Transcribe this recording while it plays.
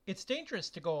It's dangerous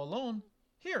to go alone.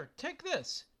 Here, take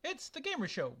this. It's The Gamer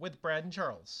Show with Brad and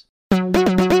Charles.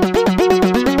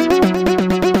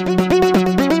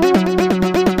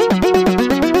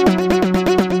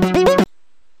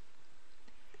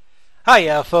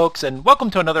 Hi, folks, and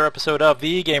welcome to another episode of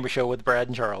The Gamer Show with Brad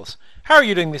and Charles. How are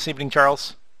you doing this evening,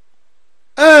 Charles?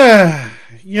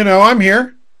 I'm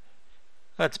here.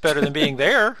 That's better than being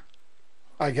there.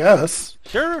 I guess.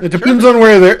 Sure. It depends on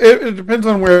where there. It depends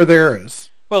on where there is.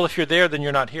 Well, if you're there, then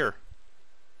you're not here.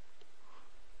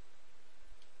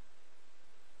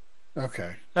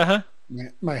 Okay. Uh-huh.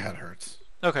 My head hurts.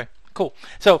 Okay, cool.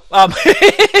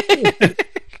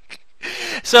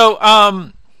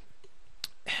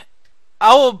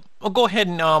 I'll go ahead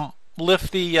and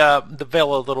lift the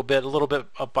veil a little bit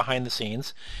up behind the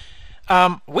scenes.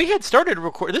 We had started to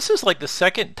record. This is like the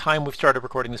second time we've started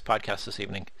recording this podcast this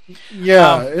evening.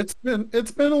 Yeah, it's been a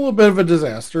little bit of a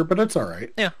disaster, but it's all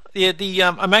right. Yeah.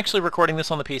 I'm actually recording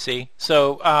this on the PC,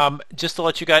 so just to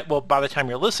let you guys. Well, by the time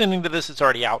you're listening to this, it's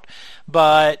already out.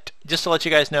 But just to let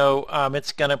you guys know,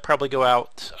 it's gonna probably go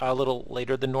out a little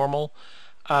later than normal,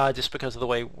 just because of the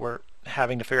way we're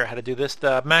having to figure out how to do this.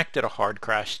 The Mac did a hard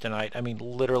crash tonight. I mean,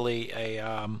 literally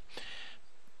I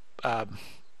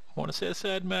want to say a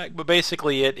sad Mac, but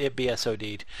basically it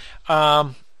BSOD'd.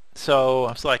 So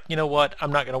I was like, you know what?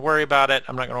 I'm not going to worry about it.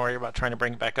 I'm not going to worry about trying to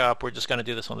bring it back up. We're just going to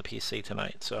do this on the PC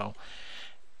tonight. So,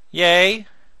 yay.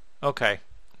 Okay.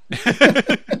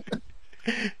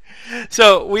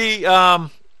 So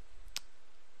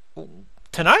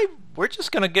tonight we're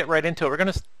just going to get right into it. We're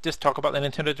going to just talk about the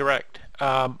Nintendo Direct.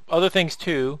 Other things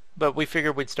too, but we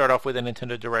figured we'd start off with the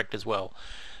Nintendo Direct as well.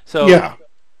 So, yeah.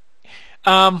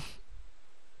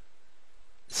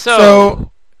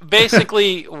 So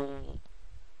basically,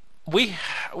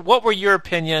 what were your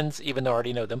opinions, even though I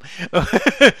already know them,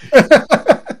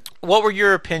 what were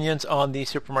your opinions on the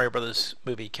Super Mario Brothers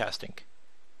movie casting?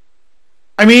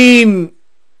 I mean,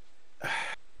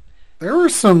 there were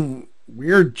some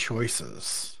weird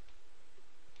choices.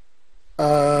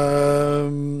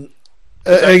 Again,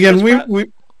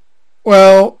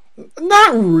 well,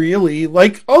 not really.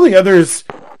 Like all the others,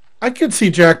 I could see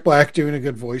Jack Black doing a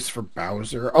good voice for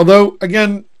Bowser. Although,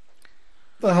 again,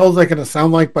 the hell is that going to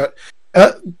sound like? But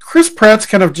Chris Pratt's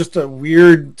kind of just a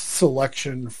weird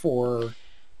selection for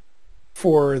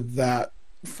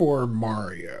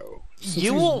Mario.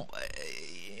 You won't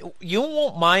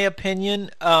my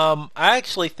opinion. I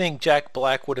actually think Jack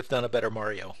Black would have done a better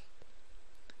Mario.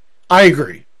 I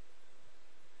agree.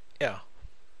 Yeah.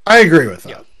 I agree with that.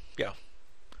 Yeah.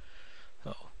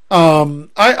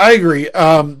 I agree.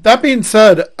 That being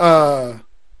said,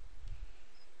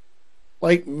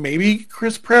 like maybe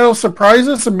Chris Pratt will surprise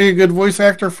us and be a good voice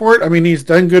actor for it. I mean, he's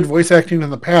done good voice acting in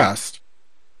the past,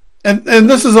 and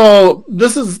this is all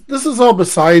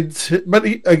besides. But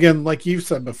again, like you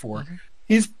said before,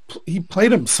 he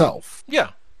played himself. Yeah,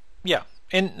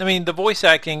 and I mean the voice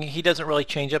acting, he doesn't really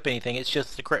change up anything. It's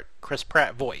just the Chris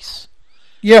Pratt voice.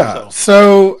 Yeah,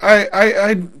 so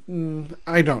I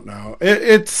don't know.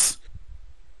 It's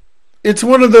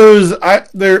one of those.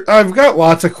 I've got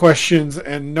lots of questions,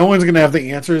 and no one's going to have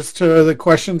the answers to the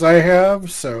questions I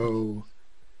have. So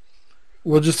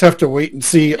we'll just have to wait and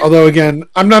see. Yeah. Although, again,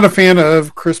 I'm not a fan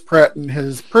of Chris Pratt and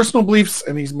his personal beliefs,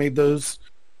 and he's made those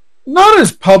not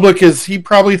as public as he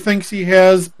probably thinks he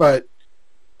has, but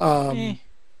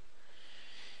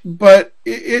but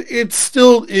it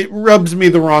still rubs me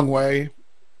the wrong way.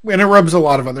 And it rubs a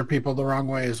lot of other people the wrong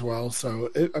way as well.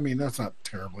 So, that's not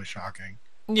terribly shocking.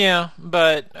 Yeah,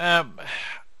 but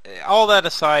all that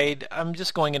aside, I'm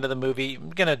just going into the movie. I'm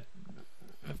going to,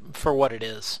 for what it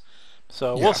is.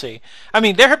 So, We'll see. I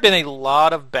mean, there have been a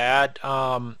lot of bad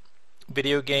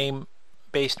video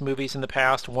game-based movies in the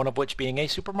past, one of which being a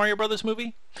Super Mario Brothers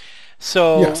movie.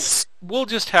 So, We'll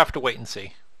just have to wait and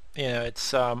see. You know,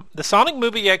 it's the Sonic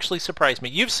movie actually surprised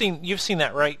me. You've seen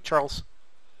that, right, Charles?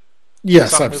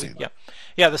 Yes, I've seen it.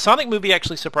 Yeah. The Sonic movie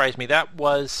actually surprised me. That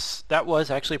was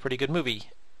actually a pretty good movie.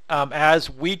 As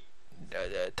we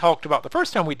talked about the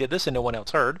first time we did this, and no one else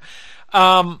heard,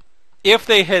 if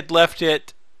they had left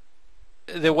it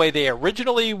the way they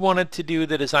originally wanted to do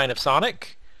the design of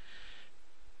Sonic,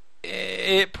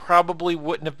 it probably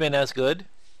wouldn't have been as good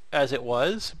as it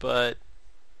was. But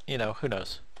who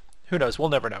knows? Who knows? We'll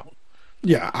never know.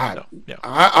 Yeah,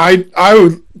 I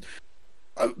would.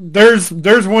 There's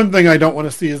one thing I don't want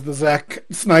to see is the Zack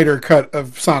Snyder cut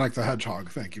of Sonic the Hedgehog.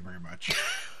 Thank you very much.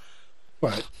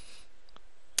 But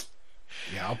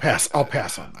yeah, I'll pass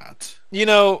on that.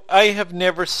 I have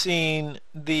never seen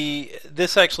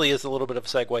this actually is a little bit of a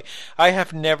segue. I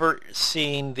have never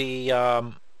seen the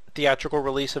theatrical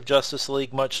release of Justice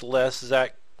League, much less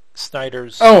Zack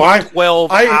Snyder's Oh, I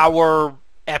 12-hour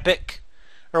epic,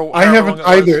 or I however long haven't it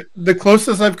was. either. The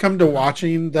closest I've come to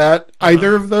watching that Uh-huh.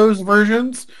 either of those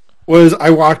versions was I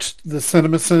watched the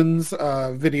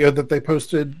CinemaSins video that they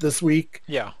posted this week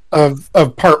Yeah. of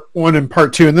part one and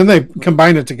part two, and then they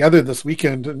combined it together this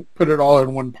weekend and put it all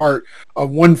in one part of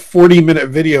one 40-minute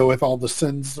video with all the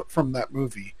sins from that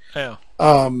movie. Yeah.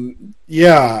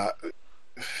 Yeah,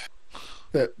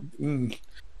 that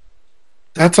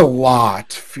that's a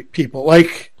lot, people.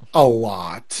 Like a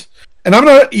lot. And I'm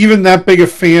not even that big a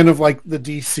fan of like the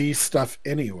DC stuff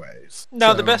anyways.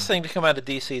 No, the So best thing to come out of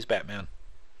DC is Batman.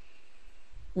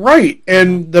 right. Mm-hmm.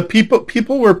 And the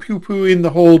people were poo-pooing the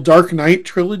whole Dark Knight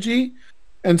trilogy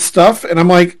and stuff, and I'm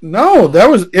like, no, that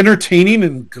was entertaining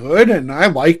and good and I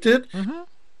liked it. Mm-hmm.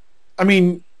 I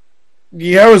mean,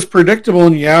 yeah, it was predictable,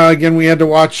 and yeah, again we had to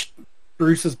watch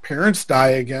Bruce's parents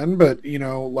die again, but you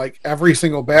know, like every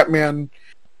single Batman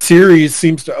series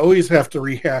seems to always have to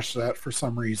rehash that for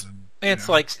some reason. You know?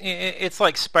 It's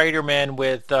like Spider-Man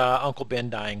with Uncle Ben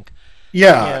dying. You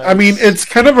Yeah, know, I mean, it's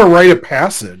kind of a rite of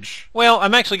passage. well,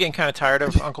 I'm actually getting kind of tired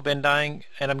of Uncle Ben dying,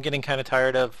 and I'm getting kind of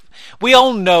tired of. We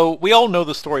all know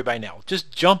the story by now.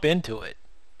 Just jump into it.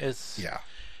 It's Yeah.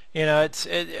 you know, it's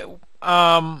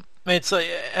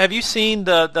have you seen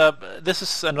the this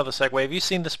is another segue. Have you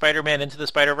seen the Spider-Man Into the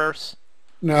Spider-Verse?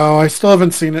 No, I still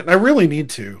haven't seen it, and I really need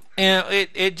to. And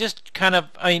it just kind of,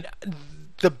 I mean,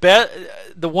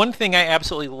 the one thing I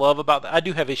absolutely love about that, I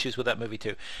do have issues with that movie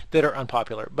too that are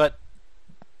unpopular, but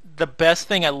the best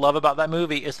thing I love about that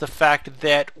movie is the fact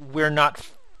that we're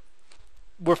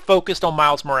focused on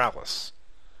Miles Morales.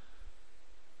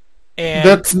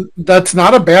 And That's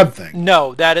not a bad thing.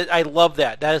 no, that is, I love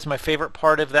that. That is my favorite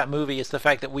part of that movie is the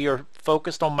fact that we are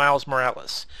focused on Miles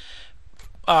Morales.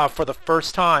 For the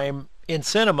first time in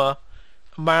cinema,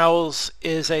 Miles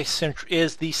is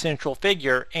the central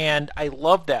figure, and I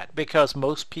love that because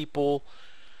most people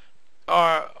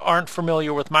aren't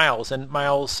familiar with Miles, and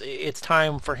Miles, it's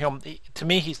time for him. To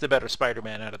me, he's the better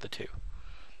Spider-Man out of the two.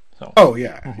 So, Oh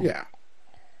yeah, yeah.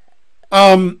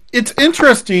 It's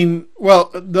interesting. Well,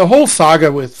 the whole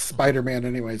saga with Spider-Man,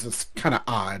 anyways, is kind of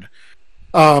odd.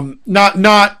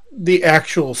 Not the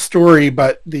actual story,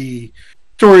 but the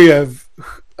story of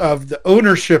the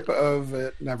ownership of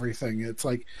it and everything. It's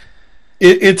like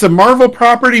it's a Marvel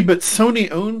property, but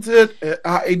Sony owns it.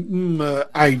 I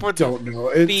for don't know.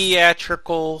 for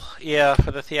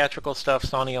the theatrical stuff,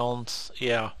 Sony owns.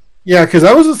 Yeah, Yeah, because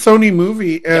that was a Sony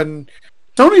movie, and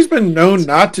Sony's been known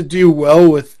not to do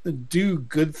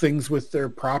good things with their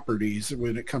properties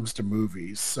when it comes to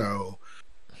movies. So,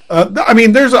 I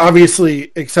mean, there's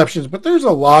obviously exceptions, but there's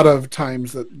a lot of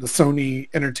times that the Sony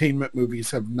entertainment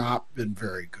movies have not been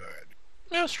very good.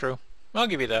 yeah, that's true. I'll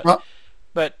give you that. Well,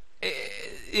 But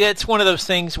it's one of those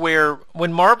things where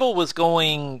when Marvel was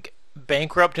going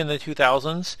bankrupt in the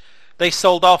 2000s, they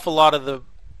sold off a lot of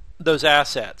those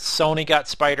assets. Sony got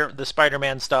the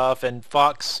Spider-Man stuff, and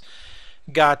Fox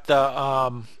got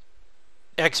the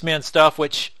X-Men stuff,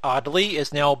 which oddly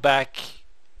is now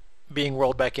being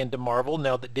rolled back into Marvel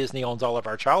now that Disney owns all of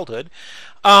our childhood.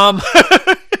 Um,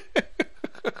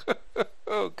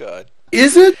 oh God,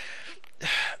 is it?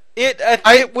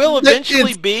 It will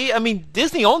eventually be. I mean,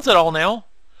 Disney owns it all now.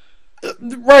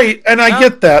 Right, and I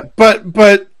get that,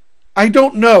 but I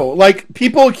don't know. Like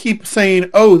people keep saying,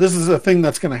 "Oh, this is a thing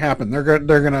that's going to happen. They're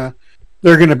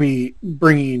gonna be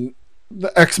bringing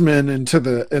the X-Men into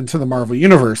the Marvel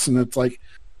universe," and it's like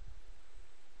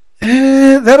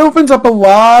that opens up a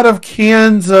lot of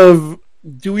cans of,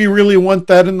 do we really want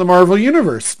that in the Marvel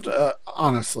universe?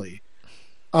 Honestly,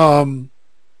 that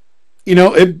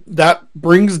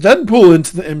brings Deadpool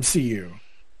into the MCU.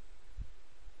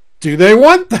 Do they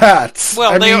want that?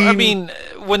 Well, I mean,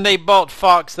 when they bought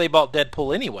Fox, they bought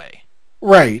Deadpool anyway.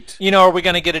 Right. Are we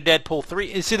going to get a Deadpool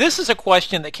 3? See, this is a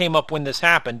question that came up when this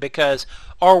happened, because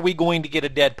are we going to get a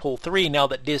Deadpool 3 now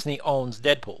that Disney owns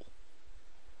Deadpool?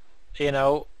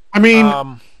 I mean,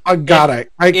 I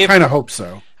kind of hope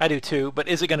so. I do too, but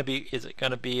is it going to be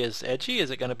as edgy?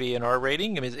 Is it going to be an R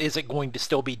rating? I mean, is it going to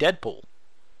still be Deadpool?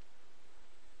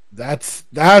 That's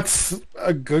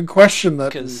a good question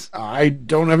that I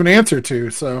don't have an answer to.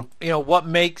 So what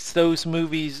makes those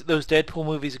Deadpool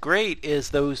movies great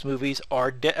is those movies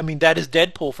are. I mean, that is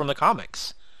Deadpool from the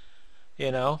comics.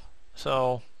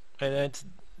 So and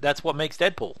that's what makes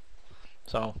Deadpool.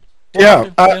 So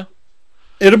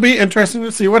it'll be interesting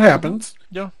to see what happens.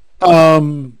 Yeah.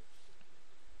 I'm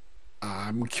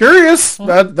curious.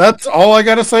 That's all I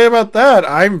got to say about that.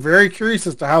 I'm very curious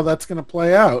as to how that's going to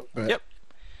play out. But, yep.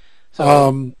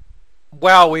 So,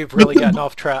 Wow, we've really gotten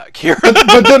off track here.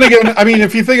 But then again, I mean,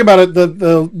 if you think about it,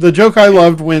 the joke I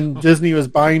loved when Disney was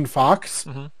buying Fox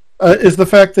is the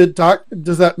fact that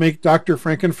does that make Dr.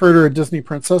 Frankenfurter a Disney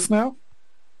princess now?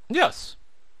 Yes.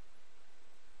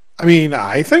 I mean,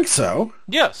 I think so.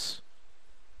 Yes.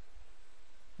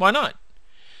 Why not?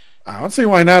 I don't see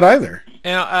why not either.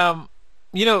 And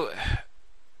you know,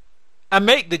 I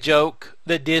make the joke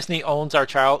that Disney owns our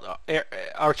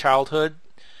childhood,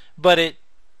 but it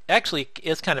actually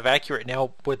is kind of accurate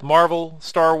now with Marvel,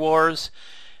 Star Wars.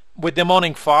 With them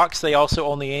owning Fox, they also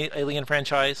own the Alien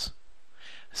franchise.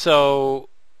 So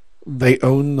they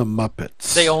own the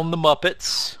Muppets. They own the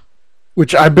Muppets.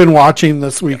 Which I've been watching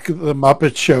this week, the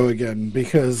Muppet Show again,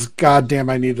 because goddamn,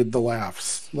 I needed the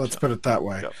laughs. Let's put it that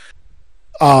way.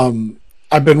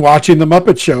 I've been watching the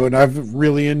Muppet Show, and I've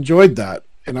really enjoyed that.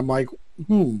 And I'm like,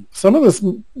 some of this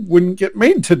wouldn't get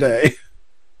made today.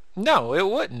 No, it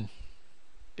wouldn't.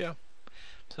 Yeah.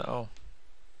 So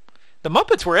the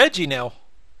Muppets were edgy now.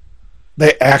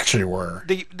 They actually were.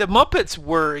 The Muppets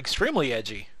were extremely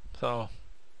edgy. So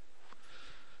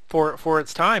for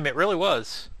its time, it really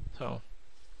was. So,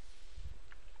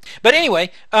 but anyway,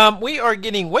 we are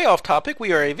getting way off topic.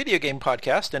 We are a video game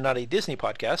podcast and not a Disney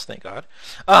podcast, thank God.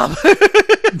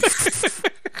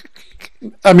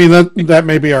 I mean, that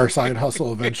may be our side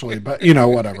hustle eventually, but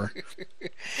whatever.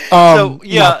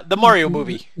 The Mario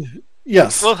movie.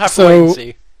 Yes, we'll have to wait and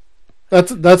see.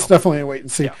 That's definitely a wait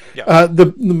and see. Yeah.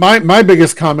 My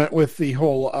biggest comment with the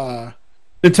whole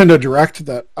Nintendo Direct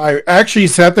that I actually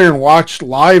sat there and watched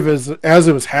live as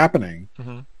it was happening.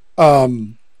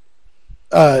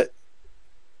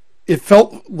 It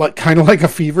felt like kind of like a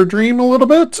fever dream a little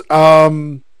bit.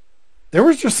 There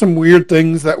was just some weird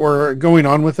things that were going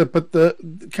on with it, but the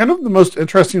kind of the most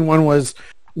interesting one was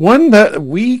one that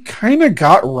we kind of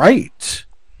got right.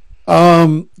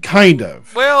 Kind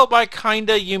of. Well, by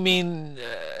kinda you mean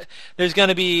there's going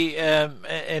to be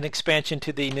an expansion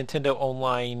to the Nintendo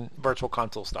Online Virtual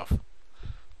Console stuff.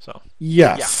 So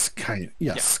yes, kind of.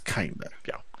 Yeah.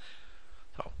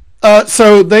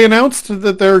 So they announced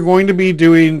that they're going to be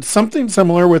doing something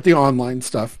similar with the online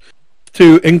stuff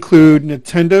to include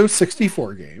Nintendo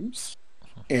 64 games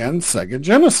and Sega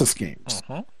Genesis games.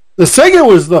 The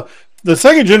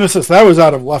Sega Genesis, that was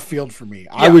out of left field for me.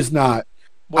 Yeah.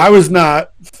 I was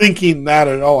not thinking that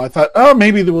at all. I thought,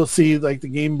 maybe we'll see like the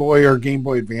Game Boy or Game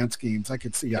Boy Advance games. I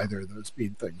could see either of those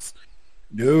being things.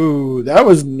 No, that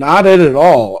was not it at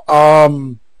all.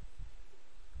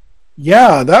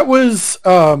 Yeah, that was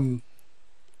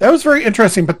very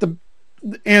interesting. But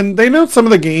they announced some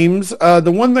of the games.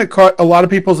 The one that caught a lot of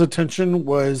people's attention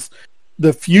was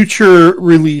the future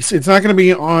release. It's not going to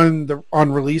be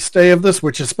on release day of this,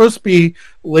 which is supposed to be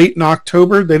late in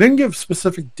October. They didn't give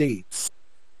specific dates.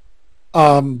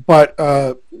 But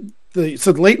they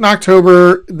said late in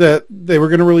October that they were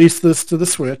going to release this to the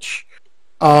Switch.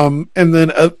 And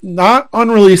then not on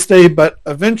release day, but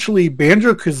eventually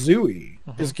Banjo-Kazooie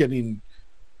is getting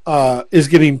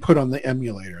put on the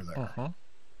emulator there.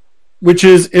 Which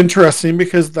is interesting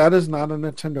because that is not a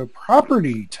Nintendo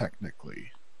property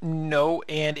technically. No,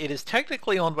 and it is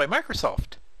technically owned by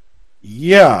Microsoft.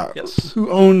 Yeah. Yes.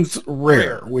 Who owns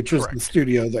Rare, which is the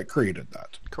studio that created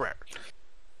that. Correct.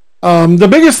 The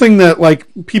biggest thing that like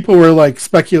people were like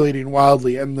speculating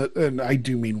wildly, and I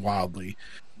do mean wildly,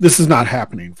 this is not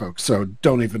happening, folks. So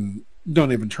don't even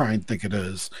try and think it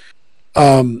is.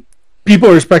 People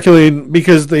are speculating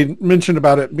because they mentioned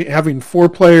about it having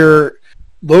 4-player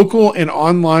local and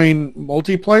online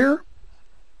multiplayer,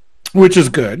 which is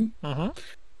good.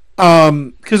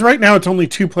 Because right now it's only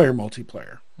 2-player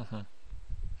multiplayer.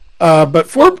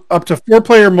 But up to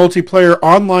 4-player multiplayer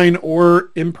online or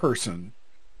in person.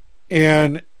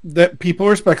 And that people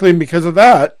are speculating because of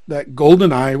that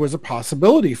GoldenEye was a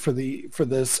possibility for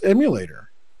this emulator.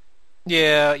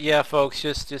 Yeah, folks,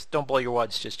 just don't blow your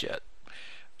wads just yet.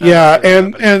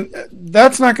 And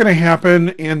that's not going to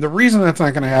happen. And the reason that's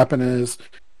not going to happen is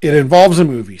it involves a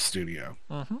movie studio.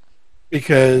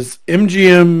 Because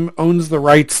MGM owns the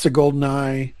rights to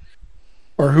GoldenEye,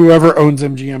 or whoever owns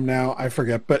MGM now, I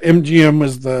forget. But MGM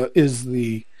is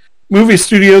the movie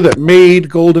studio that made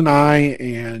GoldenEye,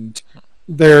 and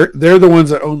they're the ones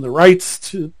that own the rights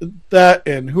to that,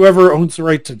 and whoever owns the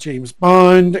right to James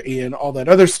Bond and all that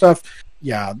other stuff.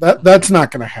 Yeah, that's not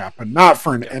going to happen. Not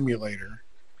for an emulator.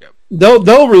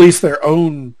 They'll release their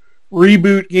own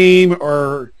reboot game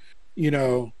or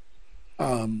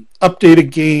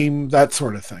updated game, that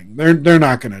sort of thing. They're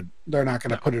not gonna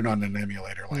put it on an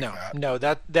emulator like that. No,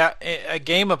 that a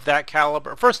game of that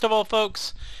caliber. First of all,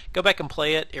 folks, go back and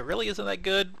play it. It really isn't that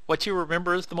good. What you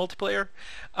remember is the multiplayer.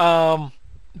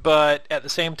 but at the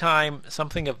same time,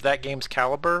 something of that game's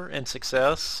caliber and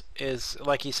success is,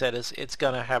 like he said, is it's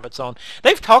going to have its own.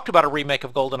 They've talked about a remake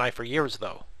of GoldenEye for years,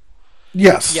 though.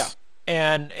 Yeah, Yes.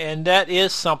 and that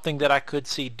is something that I could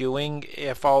see doing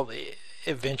if all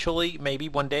eventually, maybe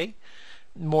one day,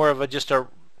 more of a just a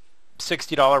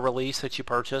 $60 release that you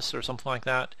purchase or something like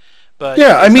that. But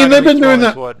Yeah, I it's mean not going they've to be been doing thrown that.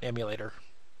 into an emulator.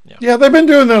 Yeah. Yeah, they've been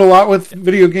doing that a lot with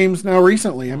video games now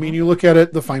recently. I mean, you look at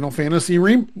it, the Final Fantasy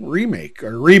remake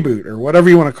or reboot or whatever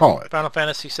you want to call it. Final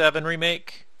Fantasy VII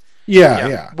remake. Yeah, Yeah,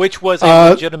 yeah. which was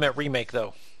a legitimate remake,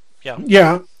 though. Yeah.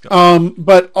 Yeah.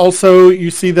 But also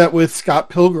you see that with Scott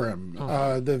Pilgrim,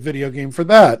 the video game for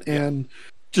that, and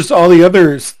just all the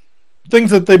others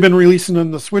things that they've been releasing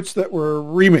on the Switch that were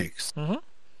remakes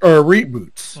or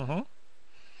reboots.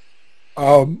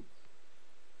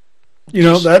 You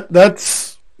know,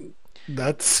 that's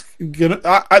gonna.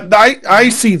 I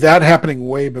see that happening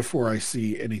way before I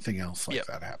see anything else like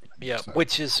that happening. Yeah, So.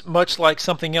 which is much like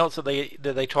something else that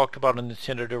they talked about in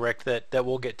Nintendo Direct that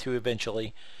we'll get to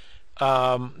eventually.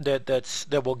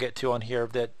 That we'll get to on here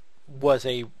that was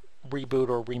a reboot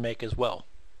or remake as well.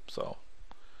 So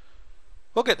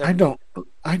we'll get there.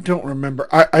 I don't remember.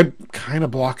 I kind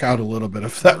of block out a little bit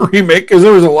of that remake because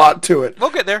there was a lot to it. We'll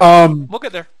get there. We'll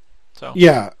get there. So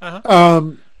yeah.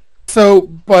 So,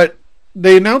 but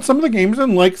they announced some of the games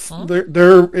and like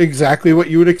they're exactly what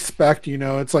you would expect. You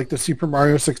know, it's like the Super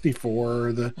Mario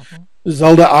 64, the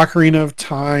Zelda Ocarina of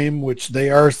Time, which they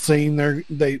are saying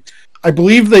I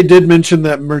believe they did mention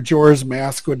that Majora's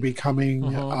Mask would be coming.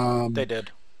 They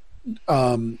did.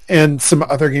 And some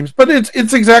other games, but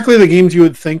it's exactly the games you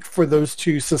would think for those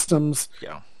two systems.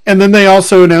 Yeah. And then they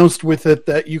also announced with it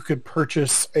that you could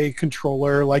purchase a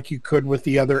controller like you could with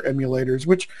the other emulators,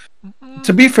 which,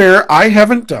 to be fair, I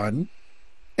haven't done.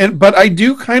 But I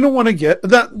do kind of want to get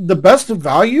that. The best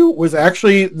value was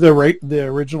actually the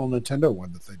original Nintendo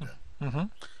one that they did,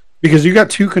 because you got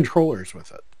two controllers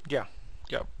with it. Yeah.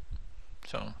 Yep.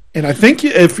 So. And I think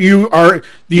if you are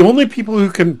the only people who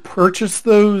can purchase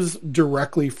those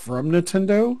directly from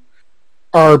Nintendo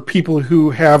are people who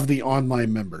have the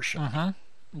online membership.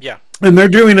 Yeah. And they're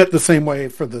doing it the same way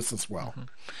for this as well.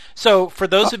 So for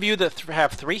those of you that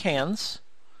have three hands,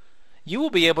 you will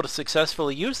be able to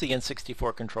successfully use the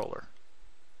N64 controller.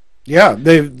 Yeah,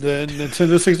 the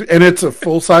Nintendo 60, and it's a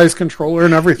full-size controller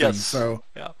and everything. Yes. So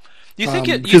yeah. Do you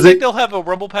think they'll have a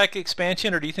Rumble Pack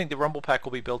expansion, or do you think the Rumble Pack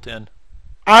will be built in?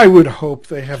 I would hope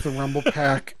they have the Rumble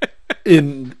Pack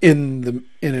in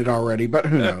it already, but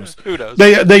who knows? Who knows?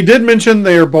 They did mention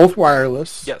they are both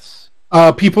wireless. Yes.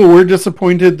 People were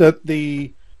disappointed that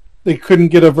they couldn't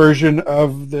get a version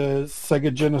of the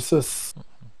Sega Genesis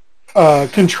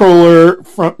controller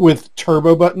with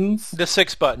turbo buttons. The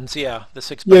 6 buttons, yeah, the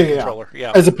 6-button controller,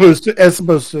 yeah. As opposed to the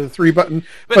 3-button.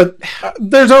 But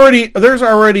there's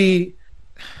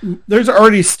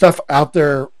already stuff out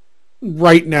there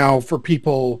right now for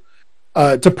people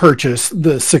to purchase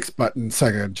the 6-button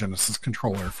Sega Genesis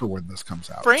controller for when this comes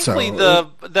out. Frankly,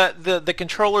 the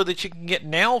controller that you can get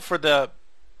now for the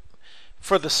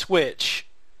Switch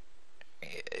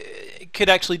could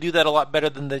actually do that a lot better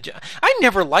than I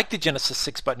never liked the Genesis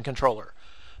 6-button controller.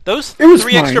 Those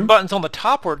three extra buttons on the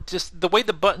top were just the way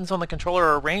the buttons on the controller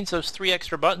are arranged. Those 3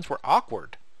 extra buttons were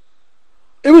awkward.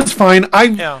 It was fine.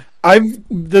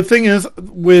 The thing is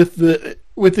with the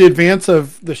advance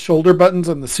of the shoulder buttons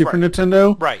on the Super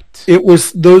Nintendo, right?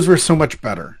 Those were so much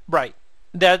better. Right.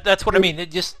 That's what I mean.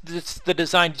 It's the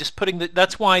design. Just putting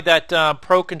that's why that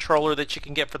Pro controller that you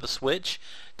can get for the Switch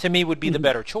to me would be the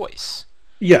better choice.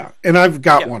 Yeah, and I've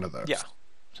got one of those. Yeah.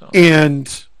 So.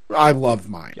 And I love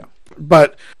mine. Yeah.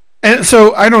 And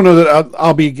so I don't know that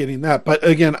I'll be getting that. But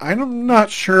again, I'm not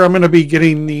sure I'm going to be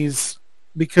getting these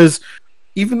because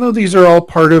even though these are all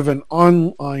part of an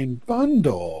online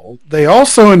bundle, they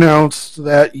also announced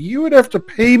that you would have to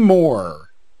pay more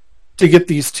to get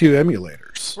these two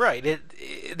emulators. Right.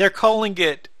 They're calling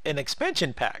it an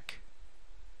expansion pack.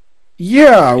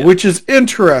 Yeah, which is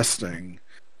interesting.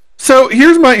 So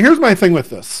here's my thing with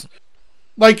this.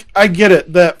 Like, I get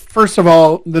it that first of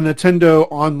all, the Nintendo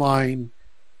Online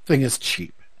thing is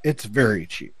cheap. It's very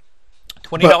cheap.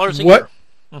 $20 a year.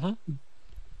 Mm-hmm.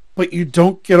 But you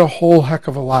don't get a whole heck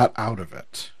of a lot out of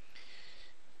it.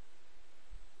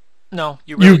 No,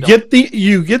 you really don't.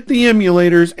 You get the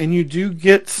emulators and you do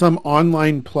get some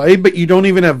online play, but you don't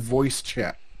even have voice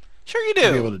chat. Sure you do.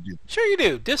 To be able to do that. Sure you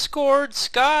do. Discord,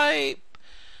 Skype,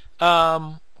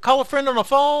 call a friend on the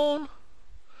phone.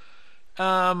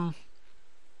 I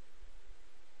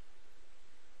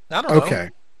don't know. Okay.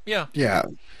 Yeah. Yeah.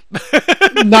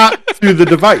 Not through the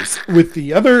device. With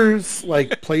the others,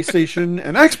 like PlayStation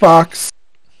and Xbox,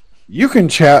 You can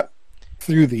chat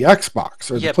through the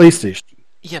Xbox or the Yeah, PlayStation.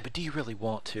 yeah, but do you really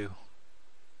want to?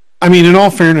 I mean, in all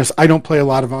fairness, I don't play a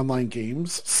lot of online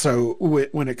games, so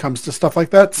when it comes to stuff like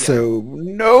that, Yeah. so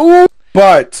no.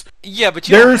 But Yeah, but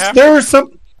you don't have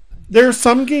to. there are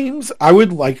some games I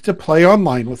would like to play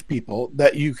online with people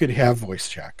that you could have voice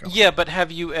chat going. Yeah, but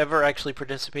have you ever actually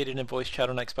participated in voice chat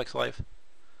on Xbox Live?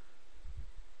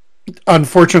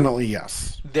 Unfortunately,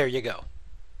 yes. There you go.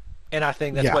 And I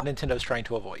think that's Yeah. what Nintendo's trying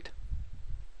to avoid.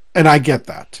 And I get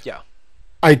that. Yeah.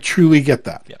 I truly get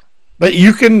that. Yeah. But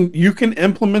you can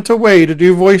implement a way to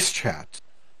do voice chat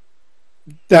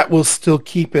that will still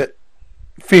keep it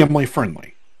family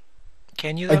friendly.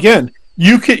 Can you, though? Again,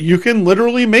 you can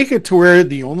literally make it to where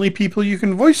the only people you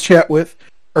can voice chat with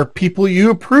are people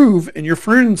you approve in your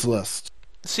friends list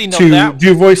See, no, to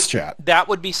do voice chat. that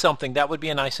would be something. That would be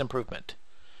a nice improvement.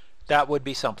 That would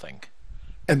be something.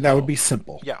 And that would be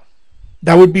simple. Yeah.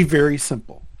 That would be very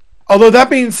simple. Although that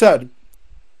being said,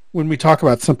 when we talk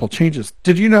about simple changes,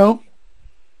 did you know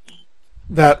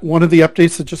that one of the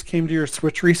updates that just came to your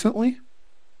Switch recently,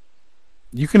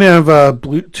 you can have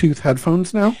Bluetooth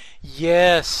headphones now?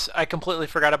 Yes, I completely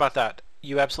forgot about that.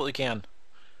 You absolutely can.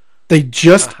 They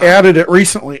just added it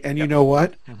recently, and you know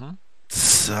what? Mm-hmm.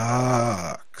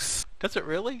 Sucks. Does it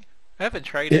really? I haven't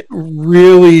tried It it.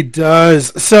 really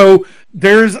does. So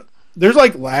there's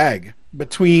like lag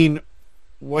between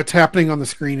what's happening on the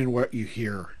screen and what you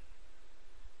hear.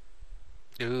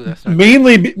 Ooh, that's not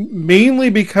Mainly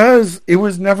because it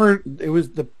was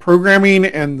the programming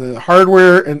and the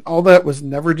hardware and all that was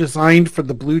never designed for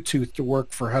the Bluetooth to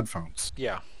work for headphones.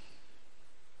 Yeah.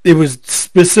 It was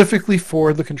specifically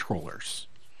for the controllers.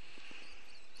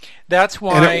 That's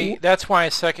why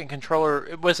a second controller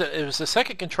it was a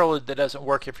second controller that doesn't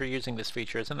work if you're using this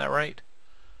feature, isn't that right?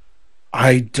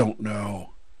 I don't know.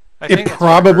 I It think that's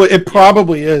what I heard.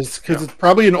 probably is because Yeah. it's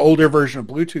probably an older version of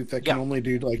Bluetooth that can Yeah. only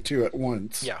do like two at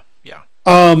once. Yeah, yeah.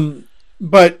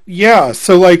 But yeah,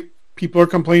 so like people are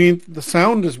complaining the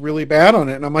sound is really bad on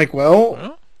it, and I'm like, well,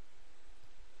 Well,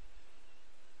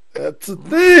 that's a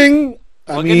thing.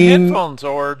 plug in headphones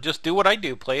or just do what I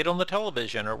do, play it on the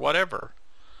television or whatever.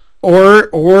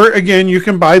 or again, you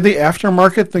can buy the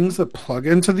aftermarket things that plug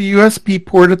into the USB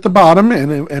port at the bottom,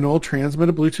 and it'll transmit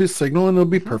a Bluetooth signal, and it'll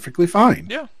be perfectly fine.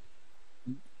 Yeah.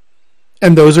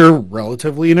 And those are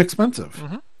relatively inexpensive.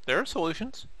 Mm-hmm. There are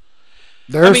solutions.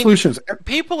 There are solutions.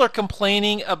 People are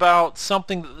complaining about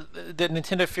something that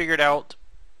Nintendo figured out,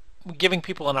 giving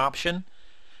people an option.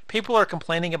 People are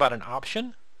complaining about an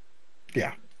option.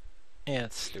 Yeah. And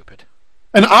it's stupid.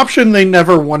 An option they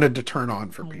never wanted to turn on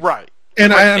for people. Right.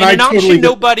 And an I option totally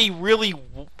nobody really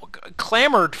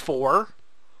clamored for.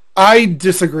 I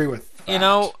disagree with that. You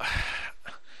know,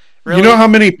 really? You know how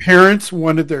many parents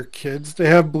wanted their kids to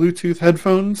have Bluetooth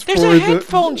headphones? There's a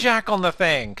headphone jack on the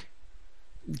thing.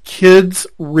 Kids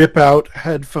rip out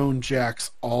headphone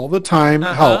jacks all the time.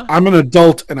 Hell, I'm an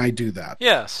adult and I do that.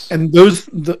 Yes. And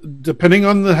depending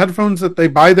on the headphones that they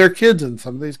buy their kids, and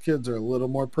some of these kids are a little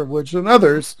more privileged than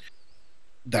others,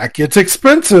 that gets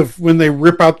expensive when they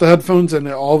rip out the headphones and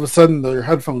all of a sudden their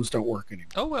headphones don't work anymore.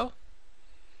 Oh well.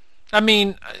 I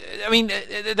mean,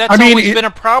 that's always been a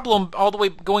problem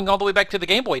going all the way back to the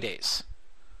Game Boy days.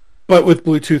 But with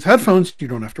Bluetooth headphones, you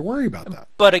don't have to worry about that.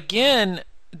 But again,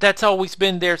 that's always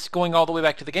been there, going all the way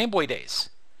back to the Game Boy days.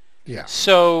 Yeah.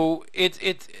 So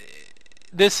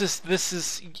this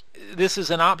is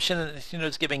an option that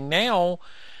Nintendo's giving now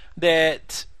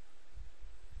that,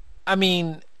 I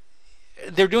mean,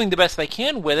 they're doing the best they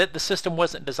can with it. The system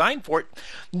wasn't designed for it.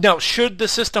 No, should the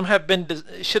system have been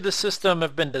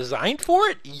designed for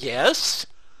it? Yes.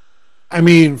 I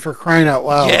mean, for crying out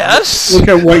loud. Yes. Look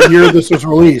at what year this was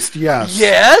released. Yes.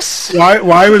 Yes.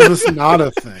 Why was this not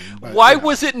a thing? But, why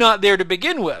was it not there to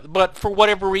begin with? But for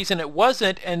whatever reason it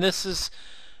wasn't, and this is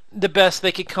the best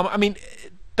they could come. I mean,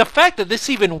 the fact that this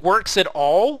even works at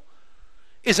all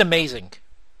is amazing.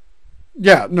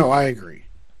 Yeah, no, I agree.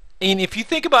 And if you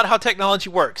think about how technology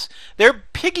works, they're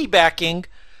piggybacking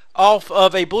off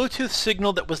of a Bluetooth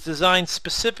signal that was designed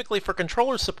specifically for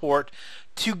controller support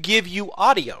to give you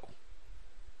audio.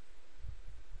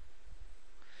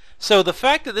 So the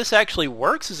fact that this actually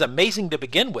works is amazing to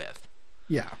begin with.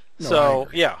 Yeah. No, So,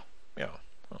 yeah. Oh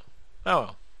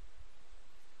well.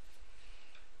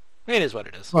 It is what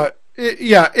it is. But,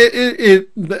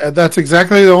 that's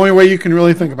exactly the only way you can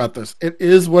really think about this. It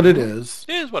is what it is.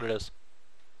 It is what it is.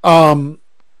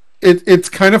 It's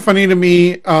kind of funny to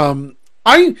me.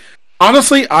 I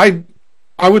honestly, I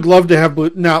would love to have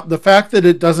Bluetooth. Now, the fact that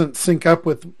it doesn't sync up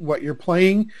with what you're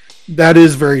playing, that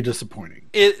is very disappointing.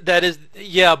 That is,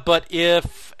 yeah, but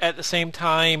if at the same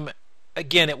time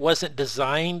again, it wasn't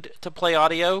designed to play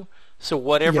audio, so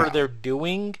whatever Yeah. they're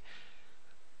doing,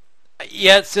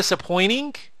 yeah, it's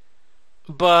disappointing,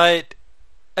 but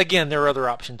again, there are other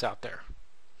options out there.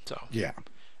 So, Yeah.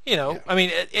 Yeah. I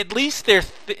mean, at least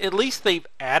at least they've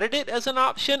added it as an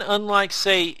option, unlike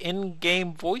say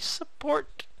in-game voice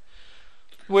support,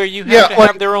 where you have Yeah, to have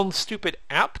like their own stupid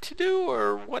app to do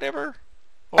or whatever.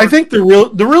 I Or think the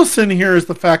real sin here is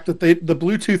the fact that the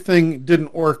Bluetooth thing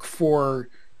didn't work for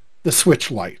the Switch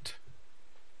Lite.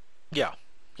 yeah,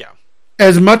 yeah,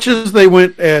 As much as they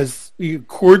went as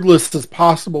cordless as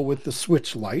possible with the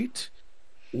Switch Lite,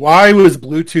 why was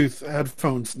Bluetooth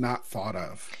headphones not thought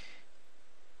of?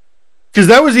 Because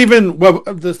that was even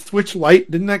the Switch Lite,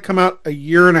 didn't that come out a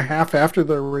year and a half after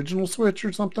the original Switch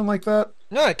or something like that,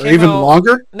 no, it or came even out.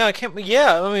 longer? No, it came.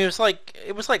 Yeah, I mean,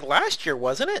 it was like last year,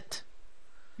 wasn't it?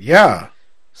 Yeah,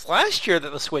 It's last year that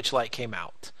the Switch Lite came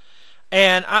out,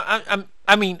 and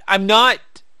I mean, I'm not.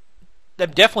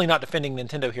 I'm definitely not defending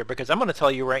Nintendo here because I'm going to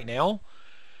tell you right now.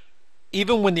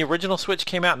 Even when the original Switch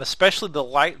came out, and especially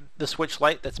the Switch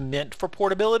Lite that's meant for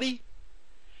portability,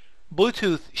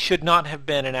 Bluetooth should not have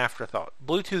been an afterthought.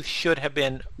 Bluetooth should have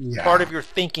been part yeah, of your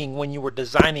thinking when you were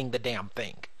designing the damn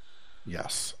thing.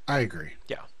 yes, I agree.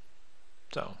 Yeah.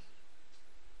 So,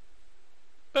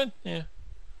 but yeah,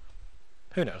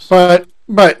 who knows?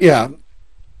 But yeah,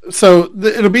 so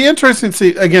it'll be interesting to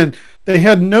see. Again, they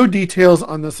had no details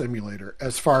on this emulator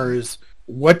as far as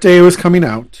what day it was coming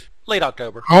out, Late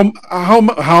October,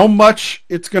 how much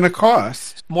it's going to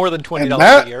cost, more than $20 and a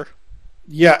that year.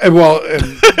 yeah, and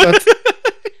that's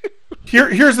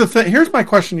here's the thing. Here's my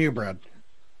question to you, Brad.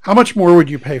 How much more would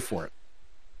you pay for it?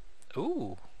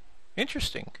 Ooh,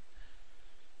 interesting.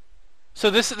 So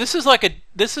this is like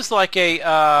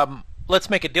a let's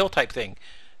make a deal type thing.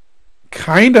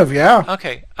 Kind of, yeah.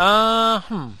 Okay. How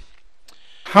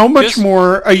much Just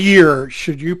more a year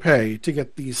should you pay to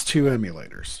get these two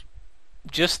emulators?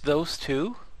 just those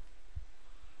two.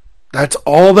 That's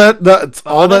all that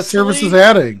service is Honestly,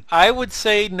 adding. I would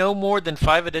say no more than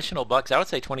five additional bucks. I would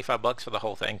say $25 for the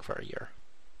whole thing for a year.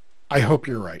 I hope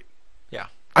you're right. Yeah,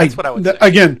 that's what I would say.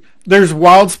 Again, there's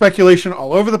wild speculation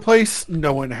all over the place.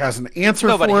 No one has an answer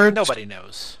for it. Nobody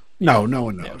knows. No, no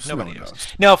one No, knows. No nobody one knows. knows.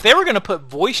 Now, if they were going to put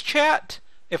voice chat,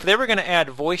 if they were going to add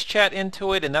voice chat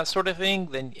into it and that sort of thing,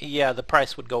 then yeah, the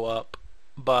price would go up.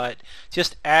 But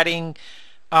just adding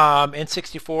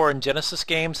N64 and Genesis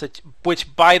games,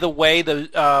 which by the way,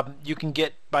 you can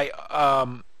get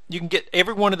you can get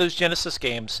every one of those Genesis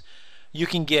games. You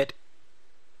can get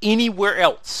anywhere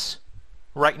else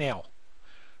right now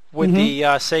with the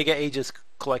Sega Ages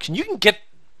collection. You can get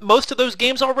most of those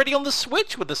games already on the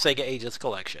Switch with the Sega Ages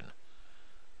collection.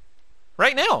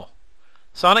 Right now.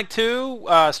 Sonic 2,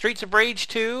 Streets of Rage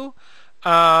 2,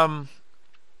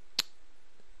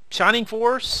 Shining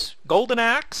Force, Golden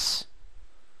Axe.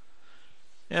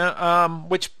 Yeah,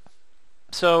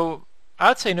 so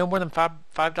I'd say no more than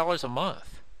 $5 a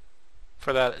month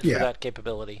for that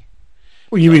capability.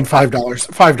 Well, you mean $5?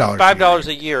 $5. $5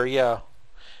 a year, yeah.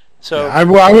 So Yeah,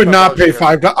 I would not pay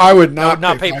 $5 I would I would not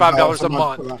not pay pay $5 $5 a a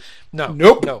month. month. No,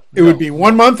 Nope. no, It would be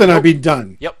 1 month and I'd be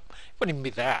done. Yep, it wouldn't even be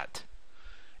that.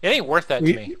 It ain't worth that to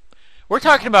We- me. We're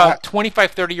talking about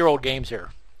 25, 30-year-old games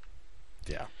here.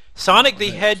 Yeah. Sonic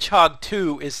the Hedgehog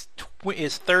 2 is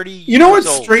 30 You know years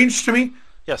what's old. strange to me?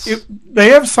 Yes. They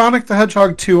have Sonic the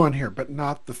Hedgehog 2 on here, but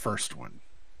not the first one.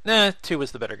 2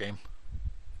 is the better game.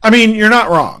 I mean, you're not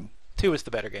wrong. 2 is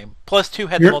the better game. Plus 2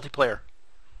 had You're- the multiplayer.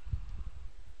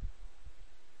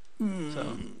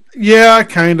 So, Yeah,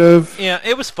 kind of. yeah,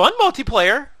 it was fun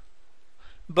multiplayer.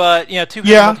 But, 2 had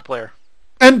Yeah. multiplayer.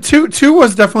 And two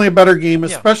was definitely a better game,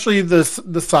 Yeah. especially the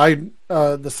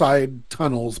side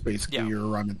tunnels basically Yeah. you're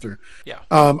running through. Yeah.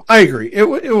 I agree. It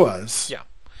was. Yeah.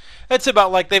 It's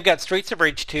about like they've got Streets of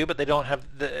Rage 2, but they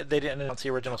didn't announce the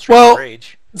original Streets Well, of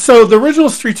Rage. So the original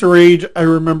Streets of Rage, I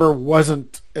remember,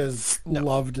 wasn't as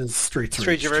loved as Streets of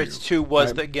Rage. Streets of Rage 2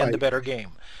 was I- the better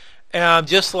game.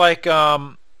 Just like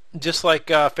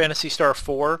Phantasy Star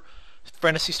 4,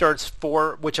 Phantasy Stars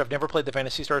 4, which I've never played the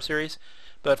Phantasy Star series,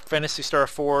 but Phantasy Star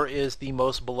 4 is the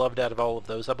most beloved out of all of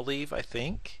those, I believe. I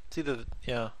think it's either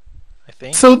I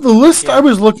think. So the list Yeah. I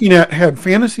was looking at had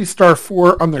Phantasy Star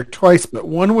 4 on there twice, but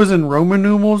one was in Roman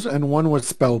numerals and one was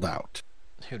spelled out.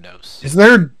 Who knows? Is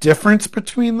there a difference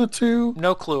between the two?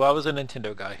 No clue. I was a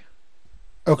Nintendo guy.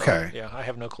 Okay. So, yeah, I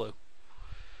have no clue.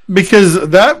 Because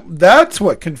that's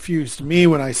what confused me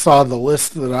when I saw the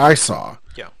list that I saw.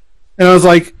 Yeah. And I was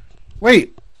like,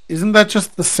 wait, isn't that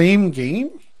just the same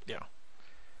game? Yeah.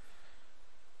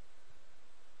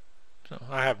 So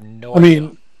I have no I idea.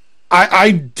 mean,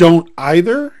 I don't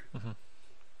either.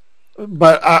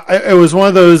 but it was one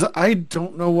of those. I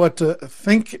don't know what to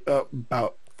think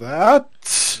about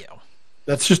that. Yeah.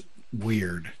 That's just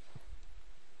weird.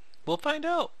 We'll find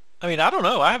out. I mean, I don't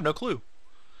know. I have no clue.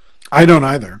 I don't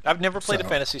either. I've never played a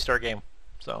Phantasy Star game,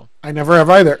 so I never have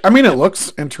either. I mean, it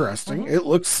looks interesting. It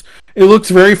looks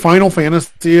very Final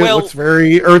Fantasy. It looks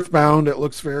very Earthbound. It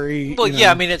looks very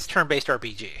yeah. I mean, it's turn-based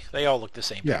RPG. They all look the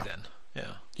same back then.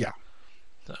 Yeah. Yeah.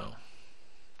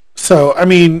 So I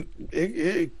mean,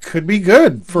 it could be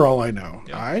good for all I know.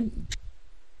 Yeah.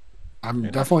 I'm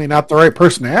definitely not the right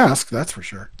person to ask. That's for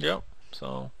sure. Yep.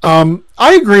 So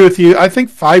I agree with you. I think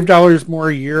 $5 more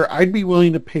a year, I'd be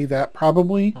willing to pay that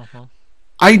probably.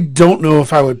 I don't know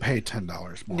if I would pay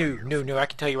 $10 more. No. I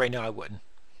can tell you right now, I wouldn't.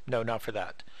 No, not for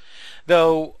that.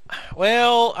 Though,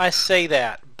 well, I say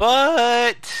that,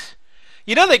 but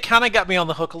they kind of got me on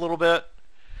the hook a little bit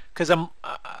because I'm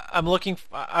looking.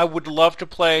 I would love to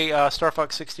play Star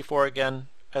Fox 64 again.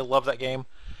 I love that game.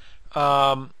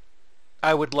 I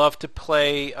would love to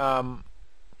play.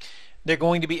 They're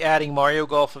going to be adding Mario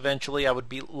Golf eventually. I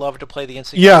would love to play the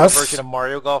N64 version of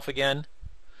Mario Golf again.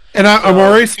 And I'm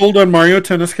already sold on Mario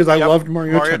Tennis because I loved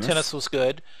Mario Tennis. Mario Tennis was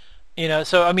good.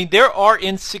 So I mean, there are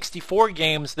N64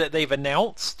 games that they've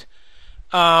announced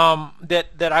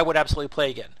that I would absolutely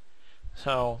play again.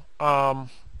 So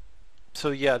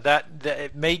yeah, that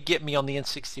it may get me on the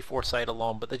N64 side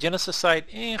alone, but the Genesis side,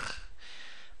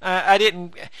 I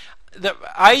didn't.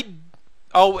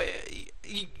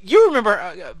 You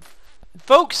remember.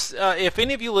 Folks, if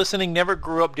any of you listening never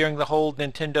grew up during the whole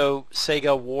Nintendo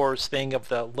Sega Wars thing of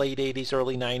the late 80s,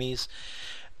 early 90s,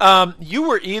 you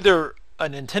were either a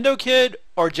Nintendo kid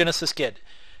or a Genesis kid.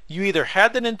 You either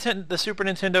had the Super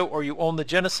Nintendo or you owned the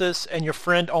Genesis and your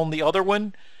friend owned the other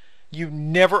one. You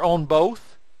never owned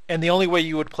both, and the only way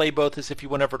you would play both is if you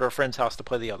went over to a friend's house to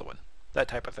play the other one. That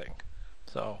type of thing.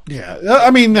 So yeah, I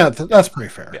mean that's pretty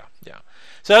fair. Yeah.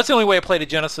 So that's the only way I played a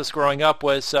Genesis growing up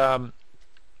was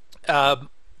a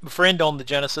friend owned the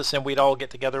Genesis, and we'd all get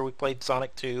together. We played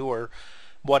Sonic 2 or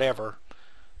whatever.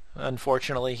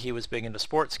 Unfortunately, he was big into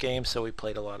sports games, so we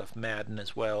played a lot of Madden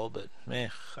as well. But I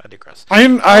digress.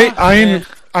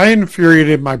 I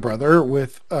infuriated my brother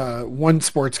with one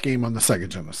sports game on the Sega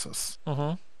Genesis.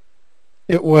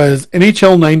 It was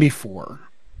NHL '94.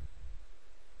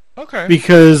 Okay.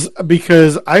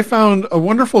 Because I found a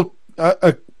wonderful,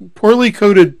 a poorly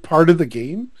coded part of the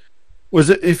game was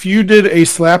that if you did a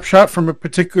slap shot from a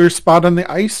particular spot on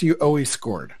the ice, you always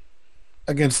scored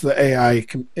against the AI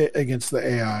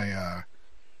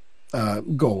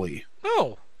goalie.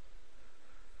 Oh,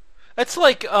 that's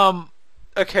like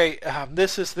okay.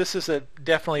 This is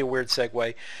definitely a weird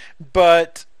segue,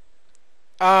 but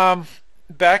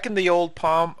back in the old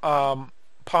Palm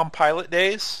Pilot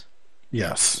days,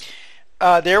 yes,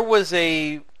 there was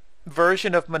a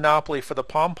version of Monopoly for the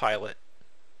Palm Pilot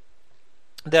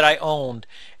that I owned,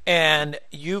 and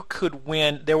you could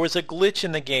win. There was a glitch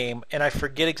in the game, and I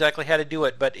forget exactly how to do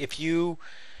it, but if you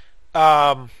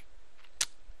what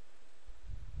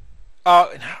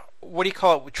do you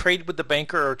call it? Trade with the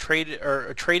banker, or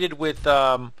traded with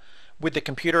the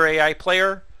computer AI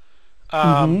player.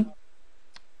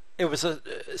 It was a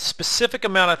specific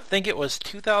amount. I think it was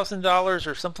 $2,000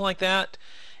 or something like that.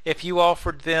 If you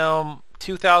offered them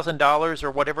 $2,000 or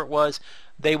whatever it was,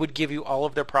 they would give you all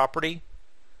of their property.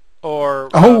 Or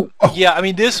yeah, I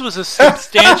mean, this was a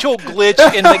substantial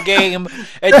glitch in the game,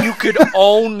 and you could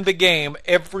own the game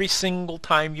every single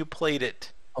time you played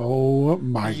it. Oh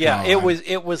my god! Yeah, it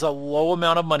was a low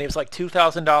amount of money. It was like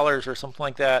 $2,000 or something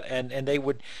like that, and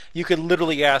you could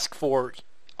literally ask for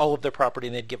all of their property,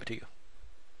 and they'd give it to you.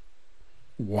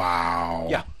 Wow.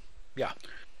 Yeah.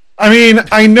 I mean,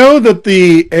 I know that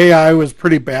the AI was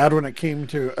pretty bad when it came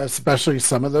to especially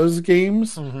some of those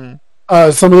games. Some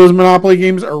of those Monopoly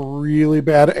games are really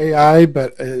bad AI,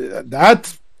 but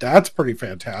that's pretty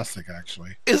fantastic,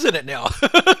 actually. Isn't it now?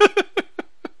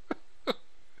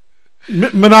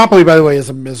 Monopoly, by the way, is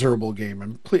a miserable game.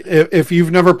 And if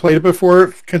you've never played it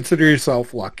before, consider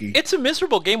yourself lucky. It's a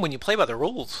miserable game when you play by the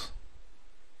rules.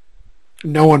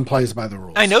 No one plays by the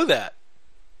rules. I know that.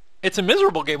 It's a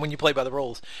miserable game when you play by the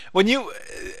rules.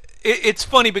 It's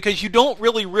funny because you don't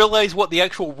really realize what the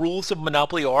actual rules of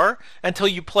Monopoly are until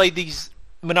you play these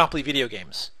Monopoly video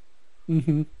games.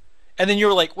 And then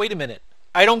you're like, wait a minute.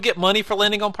 I don't get money for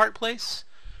landing on Park Place?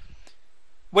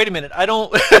 Wait a minute. I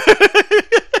don't...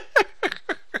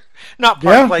 Not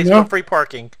Park Place, but free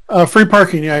parking. Free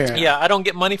parking, yeah. Yeah, I don't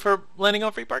get money for landing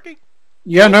on free parking?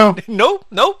 Yeah, no.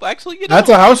 No, actually, you know. That's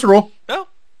a house rule. No.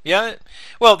 Yeah.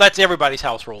 Well, that's everybody's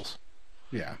house rules.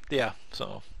 Yeah. Yeah,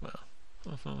 so...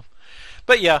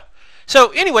 But yeah.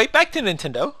 So anyway, back to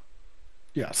Nintendo.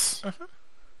 Yes.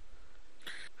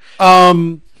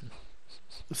 Um.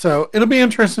 So it'll be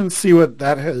interesting to see what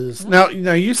that is. Now,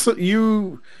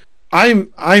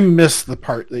 I missed the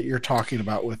part that you're talking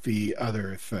about with the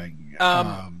other thing.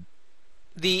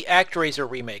 The ActRaiser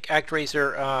remake,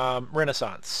 ActRaiser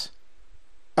Renaissance.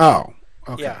 Oh,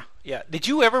 okay. Yeah, yeah. Did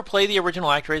you ever play the original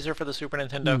ActRaiser for the Super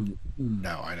Nintendo?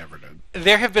 No, I never did.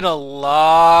 There have been a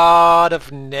lot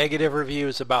of negative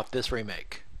reviews about this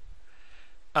remake.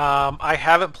 I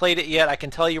haven't played it yet. I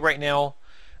can tell you right now.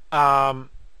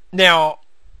 Now,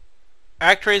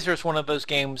 ActRaiser is one of those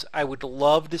games I would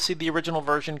love to see the original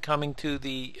version coming to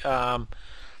the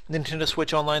Nintendo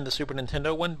Switch Online, the Super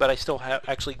Nintendo one, but I still have...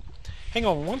 Actually, hang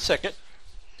on one second.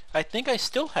 I think I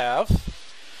still have...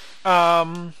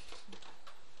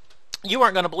 you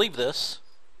aren't going to believe this.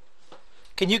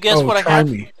 Can you guess what I have?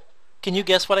 Me. Can you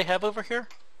guess what I have over here?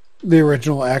 The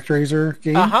original ActRaiser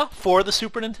game? Uh-huh, for the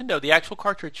Super Nintendo, the actual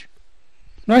cartridge.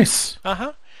 Nice.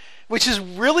 Uh-huh. Which is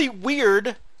really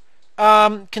weird,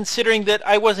 considering that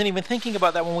I wasn't even thinking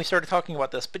about that when we started talking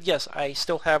about this. But yes, I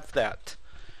still have that,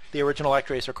 the original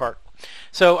ActRaiser cart.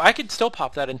 So I could still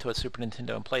pop that into a Super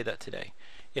Nintendo and play that today,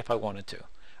 if I wanted to.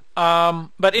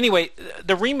 But anyway,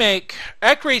 the remake,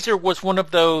 ActRaiser was one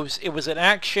of those, it was an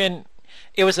action,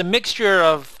 it was a mixture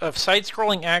of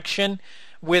side-scrolling action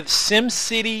with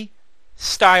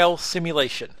SimCity-style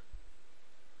simulation.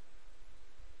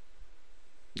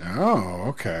 Oh,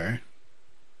 okay.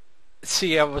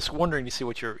 See, I was wondering to see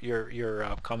what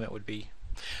your comment would be.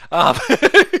 Odd,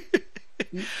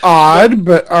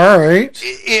 but all right.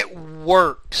 It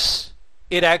works.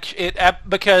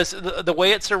 Because the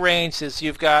way it's arranged is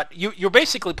you're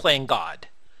basically playing God,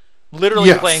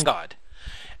 literally playing God,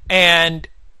 and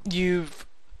you're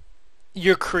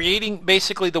creating,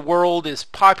 basically the world is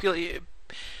populated.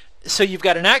 So you've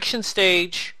got an action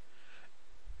stage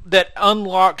that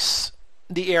unlocks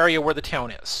the area where the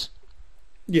town is.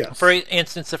 Yes. For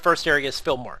instance, the first area is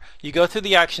Fillmore. You go through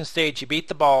the action stage, you beat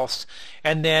the boss,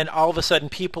 and then all of a sudden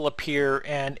people appear,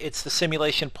 and it's the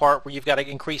simulation part where you've got to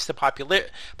increase the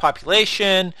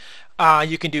population.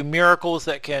 You can do miracles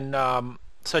that can,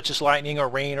 such as lightning or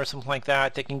rain or something like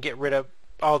that. They can get rid of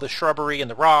all the shrubbery and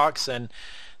the rocks, and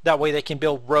that way they can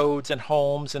build roads and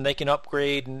homes, and they can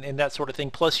upgrade and that sort of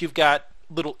thing. Plus, you've got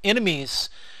little enemies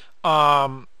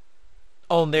on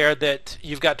there that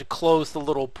you've got to close the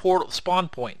little portal spawn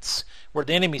points where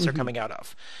the enemies are coming out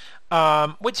of.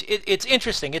 Which it's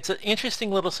interesting. It's an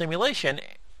interesting little simulation.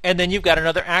 And then you've got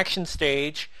another action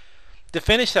stage to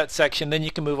finish that section. Then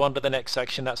you can move on to the next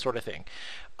section, that sort of thing.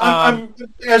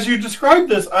 As you described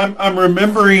this, I'm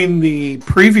remembering the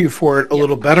preview for it a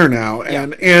little better now,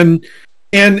 and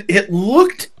it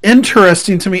looked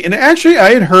interesting to me. And actually,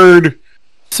 I had heard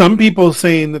some people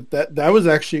saying that was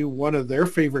actually one of their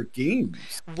favorite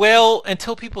games. Well,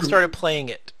 until people started playing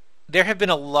it. There have been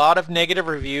a lot of negative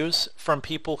reviews from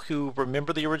people who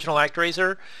remember the original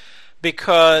ActRaiser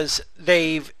because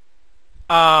they've...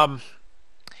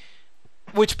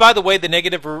 which, by the way, the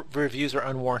negative reviews are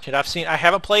unwarranted. I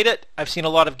haven't played it. I've seen a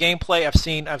lot of gameplay.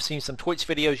 I've seen some Twitch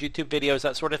videos, YouTube videos,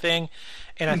 that sort of thing.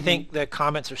 And I think the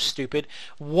comments are stupid.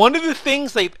 One of the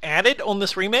things they've added on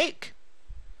this remake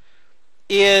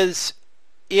is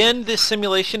in the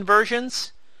simulation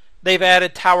versions, they've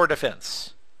added tower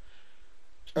defense.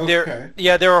 Okay.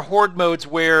 There are horde modes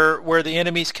where the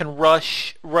enemies can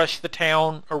rush the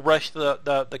town or rush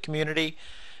the community,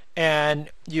 and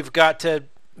you've got to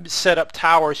set up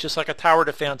towers just like a tower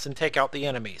defense and take out the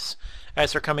enemies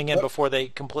as they're coming in before they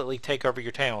completely take over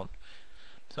your town.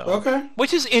 So,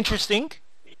 which is interesting,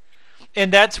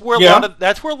 and that's where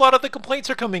a lot of the complaints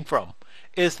are coming from.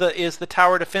 Is the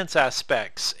tower defense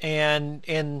aspects,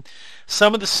 and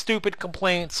some of the stupid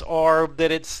complaints are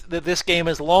that this game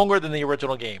is longer than the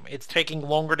original game. It's taking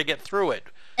longer to get through it.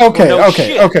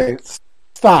 Okay.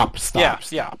 Stop.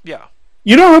 Yeah.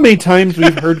 You know how many times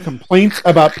we've heard complaints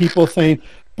about people saying,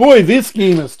 "Boy, this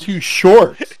game is too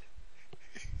short."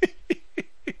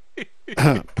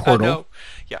 Portal.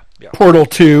 Yeah. Portal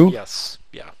 2. Yes.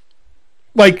 Yeah.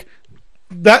 Like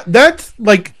that's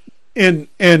like. And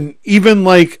even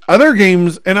like other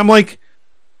games, and I'm like,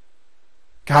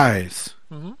 guys,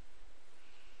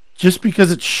 just because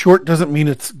it's short doesn't mean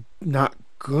it's not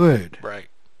good. Right.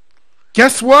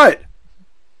 Guess what?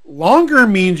 Longer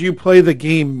means you play the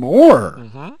game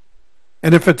more.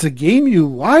 And if it's a game you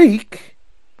like,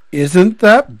 isn't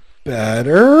that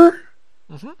better?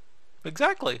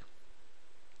 Exactly.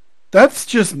 That's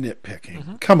just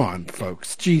nitpicking. Come on,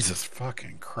 folks. Jesus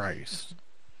fucking Christ.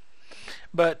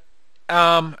 But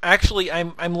actually,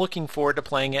 I'm looking forward to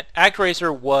playing it.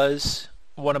 ActRaiser was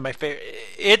one of my favorite.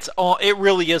 It's on. It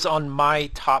really is on my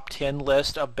top 10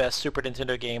 list of best Super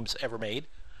Nintendo games ever made,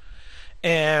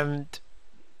 and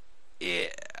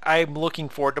I'm looking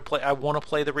forward to play. I want to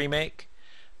play the remake,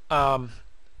 um,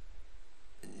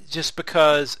 just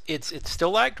because it's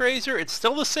still ActRaiser. It's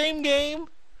still the same game.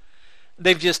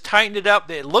 They've just tightened it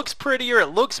up. It looks prettier. It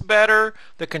looks better.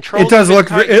 The controls It does have been look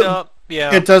tightened up.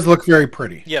 Yeah. it does look very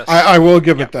pretty. Yes. I will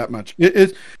give Yeah. it that much.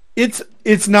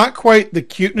 It's not quite the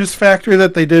cuteness factor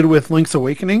that they did with Link's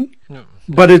Awakening, No.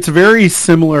 but it's very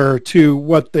similar to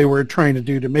what they were trying to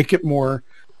do to make it more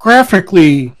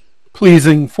graphically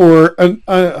pleasing for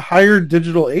a higher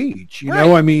digital age. You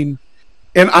know, Right. I mean,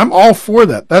 and I'm all for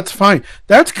that. That's fine.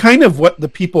 That's kind of what the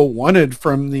people wanted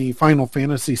from the Final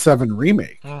Fantasy VII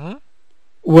remake. Mm-hmm.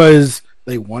 Was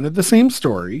they wanted the same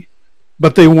story,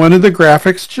 but they wanted the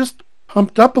graphics just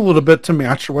pumped up a little bit to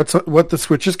match what the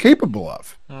Switch is capable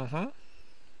of. Mm-hmm.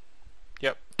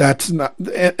 Yep. That's not,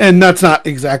 and that's not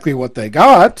exactly what they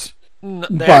got. They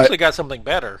but, actually got something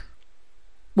better.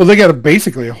 well, they got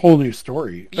basically a whole new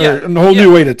story, Yeah, or a whole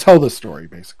new way to tell the story,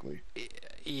 basically.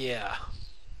 Yeah.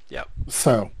 Yep.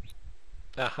 So,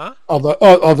 Uh-huh.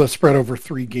 although spread over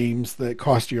 3 games that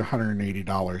cost you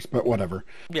 $180, but whatever.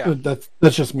 Yeah. That's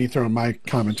just me throwing my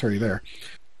commentary there.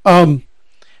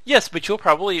 Yes, but you'll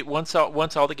probably once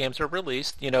all the games are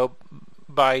released,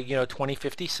 by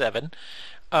 2057,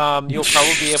 you'll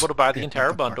probably be able to buy the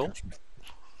entire bundle.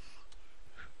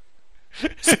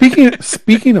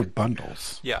 Speaking of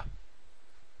bundles, Yeah.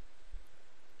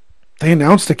 they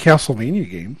announced a Castlevania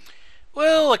game.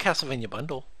 Well, a Castlevania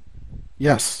bundle.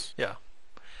 Yes. Yeah.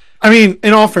 I mean,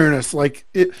 in all fairness,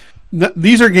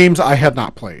 these are games I had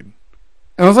not played.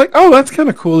 And I was like, oh, that's kind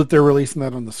of cool that they're releasing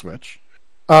that on the Switch.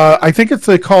 I think it's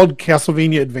called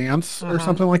Castlevania Advance or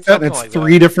something like that. Something And it's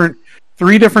like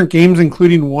three different games,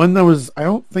 including one that was, I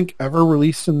don't think, ever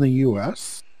released in the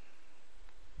U.S.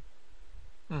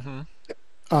 Mm-hmm.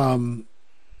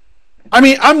 I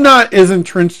mean, I'm not as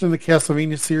entrenched in the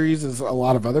Castlevania series as a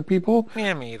lot of other people.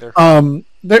 Yeah, me either.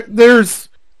 There's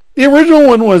the original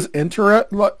one was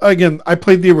again, I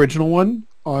played the original one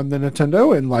on the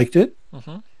Nintendo and liked it.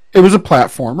 Mm-hmm. It was a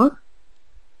platformer.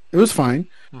 It was fine.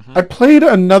 Mm-hmm. I played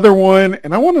another one,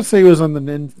 and I want to say it was on the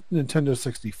Nintendo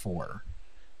 64.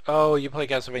 Oh, you play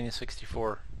Castlevania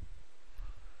 64.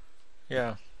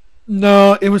 Yeah.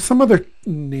 No, it was some other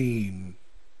name.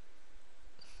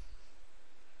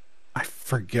 I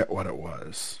forget what it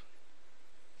was.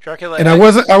 Dracula And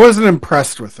X? I wasn't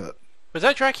impressed with it. Was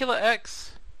that Dracula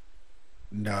X?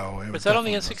 No, it Was that on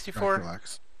the definitely N64? wasn't Dracula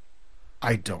X.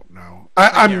 I don't know.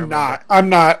 can't I'm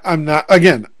not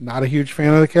again, not a huge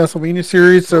fan of the Castlevania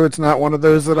series, so it's not one of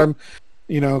those that I'm,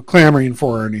 clamoring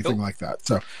for or anything like that.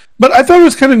 So, but I thought it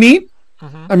was kind of neat.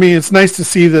 Mm-hmm. I mean, it's nice to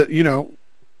see that,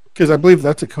 because I believe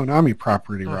that's a Konami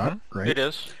property, right? It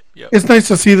is. Yep. It's nice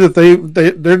to see that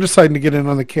they're deciding to get in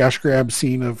on the cash grab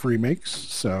scene of remakes.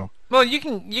 So, Well, you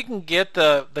can get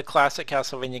the classic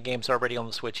Castlevania games already on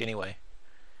the Switch anyway.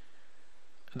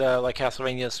 The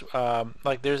Castlevania's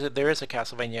there is a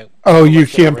Castlevania. oh, you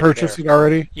collection can already purchase there. it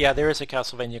already. Yeah, there is a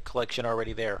Castlevania collection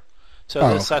already there. So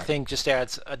this, Okay. I think, just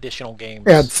adds additional games.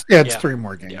 Adds Yeah. 3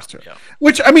 more games to it. Yeah.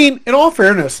 Which, I mean, in all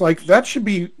fairness, that should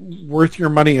be worth your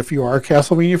money if you are a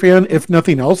Castlevania fan, if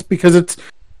nothing else, because it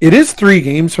is 3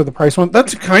 games for the price one.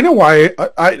 That's kind of why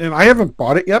I haven't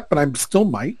bought it yet, but I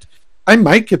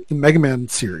might get the Mega Man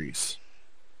series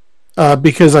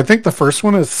because I think the first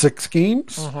one is 6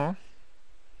 games, Mm-hmm.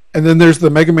 and then there's the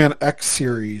Mega Man X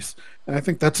series, and I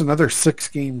think that's another 6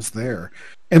 games there.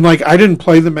 And I didn't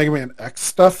play the Mega Man X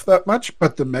stuff that much,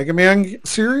 but the Mega Man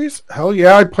series, hell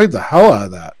yeah, I played the hell out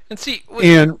of that. And see,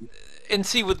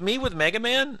 with me with Mega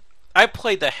Man, I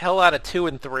played the hell out of 2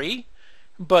 and 3,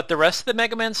 but the rest of the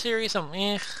Mega Man series,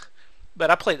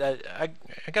 But I played that. I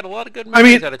got a lot of good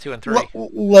memories out of 2 and 3.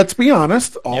 Let's be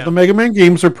honest. All the Mega Man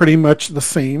games are pretty much the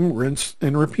same, rinse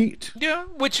and repeat. Yeah,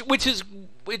 which is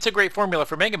it's a great formula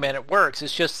for Mega Man. It works.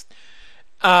 It's just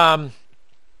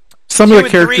some of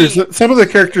the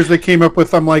characters they came up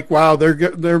with, I'm like, wow,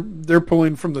 they're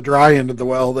pulling from the dry end of the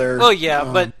well there. Well,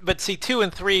 yeah, but see, 2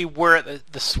 and 3 were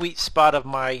at the sweet spot of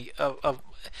my of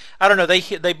I don't know.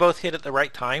 They both hit at the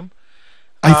right time.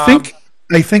 I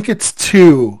think it's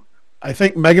 2. I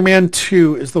think Mega Man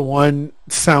 2 is the one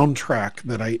soundtrack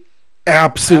that I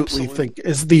absolutely think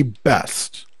is the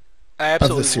best. I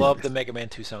absolutely love the Mega Man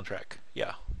 2 soundtrack.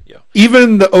 Yeah.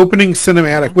 Even the opening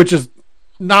cinematic, which is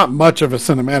not much of a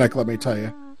cinematic, let me tell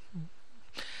you.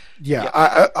 Yeah.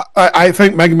 I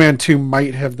think Mega Man 2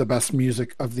 might have the best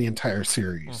music of the entire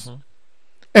series. Mm-hmm.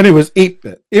 And it was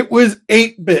 8-bit. It was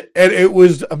 8-bit, and it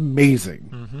was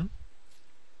amazing.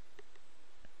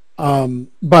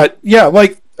 But yeah,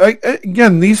 like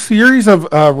again, these series of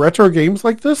retro games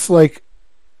like this, like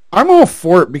I'm all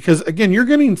for it because again, you're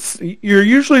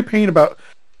usually paying about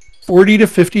 $40 to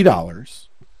 $50,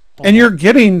 and you're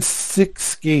getting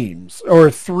 6 games or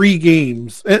 3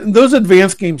 games. And those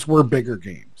advanced games were bigger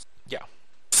games. Yeah.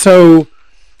 So,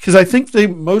 because I think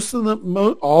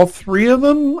all 3 of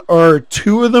them, or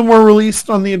 2 of them were released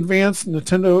on the advanced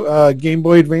Nintendo Game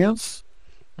Boy Advance.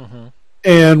 Mm-hmm.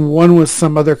 And one was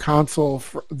some other console.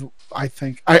 I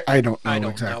think I don't know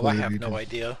exactly. I have no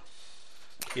idea.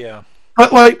 Yeah,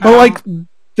 but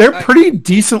they're pretty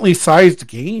decently sized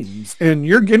games, and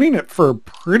you're getting it for a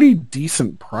pretty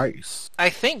decent price. I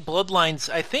think Bloodlines.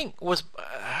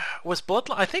 Was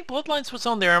Bloodlines. I think Bloodlines was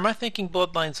on there. Am I thinking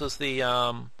Bloodlines was the?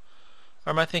 Or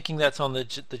am I thinking that's on the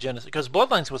Genesis? Because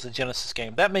Bloodlines was a Genesis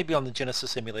game. That may be on the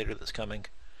Genesis emulator that's coming.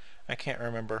 I can't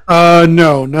remember.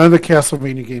 No, none of the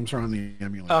Castlevania games are on the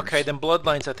emulator. Okay, then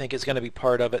Bloodlines I think is going to be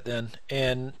part of it then,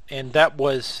 and that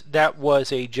was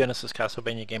a Genesis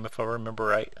Castlevania game if I remember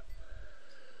right.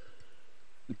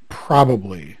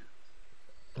 Probably.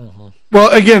 Mm-hmm. Well,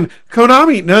 again,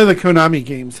 Konami. None of the Konami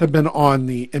games have been on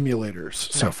the emulators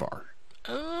so far.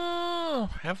 Oh,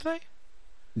 have they?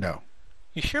 No.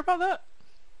 You sure about that?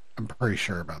 I'm pretty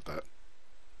sure about that.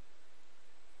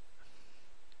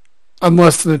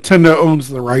 Unless Nintendo owns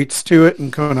the rights to it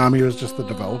and Konami was just the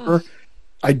developer,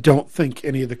 I don't think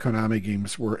any of the Konami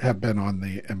games have been on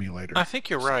the emulator. I think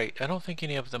you're right. I don't think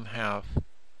any of them have.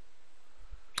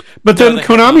 But then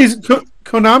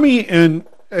Konami and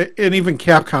even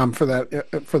Capcom for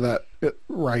that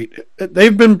right,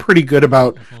 they've been pretty good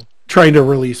about trying to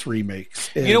release remakes.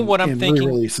 You know what I'm thinking?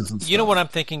 Re-releases and stuff. You know what I'm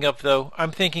thinking of though?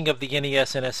 I'm thinking of the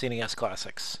NES and SNES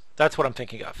classics. That's what I'm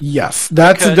thinking of. Yes,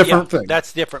 that's a different thing.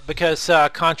 That's different because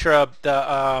Contra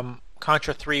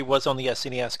 3 was on the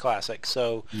SNES Classic.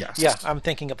 So yes. Yeah, I'm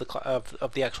thinking of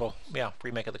the actual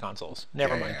remake of the consoles.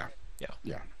 Never mind.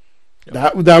 Yeah.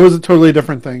 That was a totally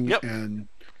different thing, and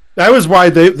that was why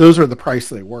those are the price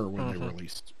they were when they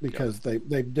released, because they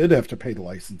did have to pay the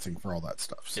licensing for all that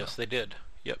stuff. So. Yes, they did.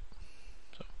 Yep.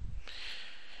 So,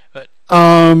 but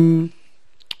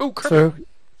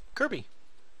Kirby.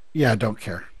 Yeah, I don't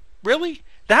care. Really?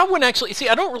 That one actually. See,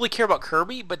 I don't really care about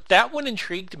Kirby, but that one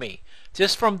intrigued me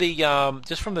just from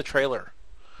the trailer.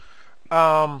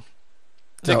 Because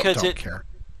don't care.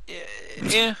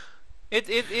 Yeah,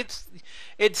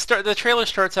 the trailer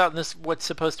starts out in this what's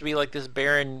supposed to be like this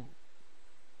barren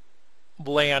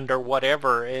land or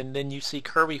whatever, and then you see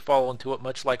Kirby fall into it,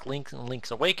 much like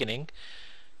Link's Awakening,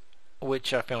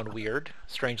 which I found weird,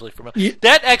 strangely familiar. Yeah.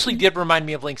 That actually did remind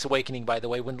me of Link's Awakening, by the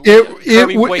way, when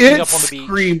Kirby waking up on the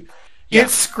beach. It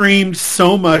screamed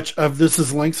so much of this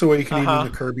is Link's Awakening in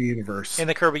the Kirby universe. In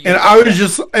the Kirby universe.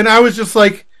 And I was just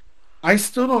like, I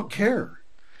still don't care.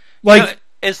 Like,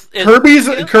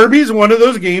 Kirby's one of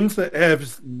those games that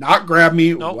has not grabbed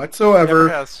me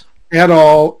whatsoever at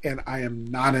all, and I am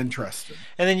not interested.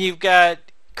 And then you've got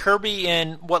Kirby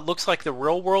in what looks like the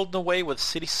real world in a way, with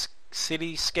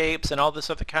cityscapes and all this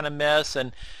other kind of mess,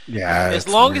 and as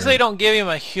long as they don't give him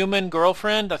a human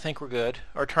girlfriend, I think we're good,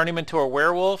 or turn him into a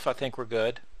werewolf, I think we're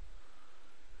good.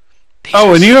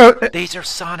 These are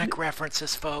Sonic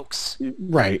references, folks.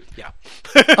 Right. Yeah.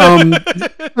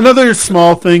 Another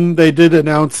small thing, they did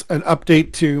announce an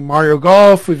update to Mario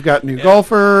Golf. We've got new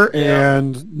golfer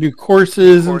and new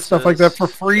courses and stuff like that for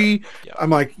free. Yeah.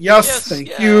 I'm like, yes,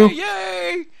 thank you.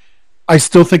 Yay! I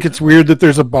still think it's weird that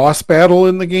there's a boss battle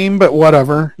in the game, but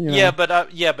whatever. You know.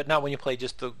 Yeah, but not when you play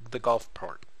just the golf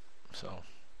part. So.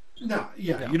 No,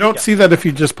 you don't see that if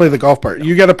you just play the golf part. No.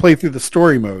 You got to play through the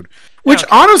story mode, which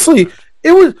honestly,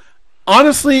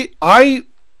 I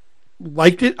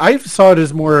liked it. I saw it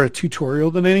as more a tutorial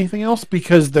than anything else,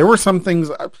 because there were some things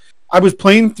I was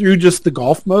playing through just the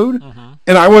golf mode,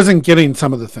 and I wasn't getting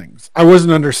some of the things. I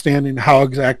wasn't understanding how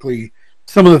exactly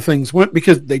some of the things went,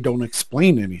 because they don't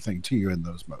explain anything to you in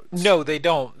those modes. No, they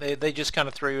don't. They just kind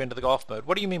of throw you into the golf mode.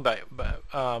 What do you mean by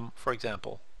for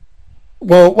example?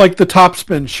 Well, like the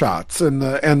topspin shots and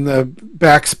the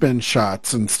backspin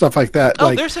shots and stuff like that.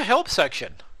 Oh, there's a help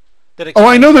section.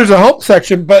 I know there's a help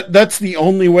section, but that's the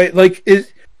only way. Like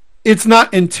it's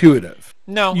not intuitive.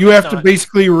 No, you have to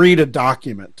basically read a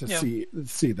document to see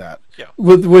that. Yeah.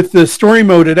 With the story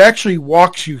mode, it actually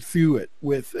walks you through it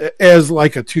as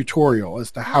like a tutorial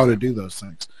as to how to do those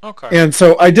things. Okay. And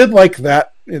so I did like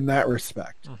that in that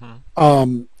respect.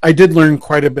 I did learn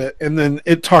quite a bit, and then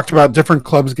it talked about different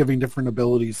clubs giving different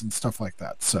abilities and stuff like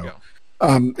that. So,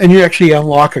 and you actually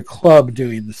unlock a club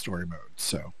doing the story mode.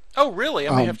 So. Oh, really?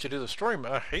 I may have to do the story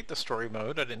mode. I hate the story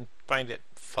mode. I didn't find it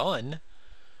fun.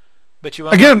 But you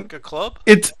unlock a club?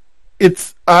 It's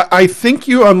It's I think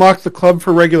you unlock the club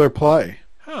for regular play.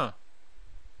 Huh.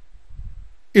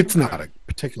 It's Okay. not a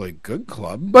particularly good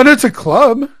club, but it's a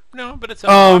club. No, but it's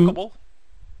Um, unlockable.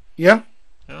 yeah.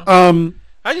 Yeah. Um,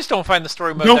 I just don't find the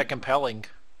story mode no. that compelling.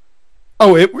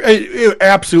 Oh, it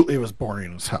absolutely was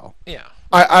boring as hell. Yeah.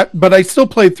 But I still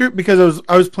played through because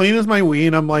I was playing as my Wii,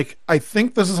 and I'm like, I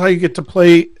think this is how you get to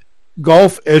play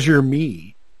golf as your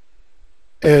me,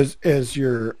 as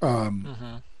your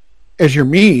Mm-hmm. as your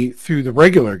me through the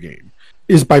regular game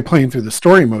is by playing through the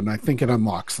story mode, and I think it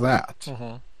unlocks that.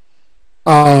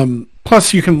 Mm-hmm.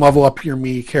 Plus, you can level up your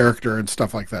me character and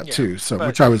stuff like that Yeah. too. So, But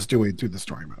which I was doing through the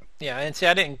story mode. yeah, and see,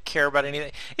 I didn't care about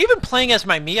anything. Even playing as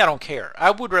my me, I don't care.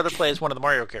 I would rather play as one of the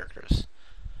Mario characters.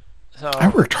 I So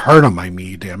worked hard on my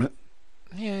me, damn it.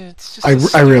 yeah, it's just I, a I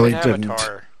stupid really didn't.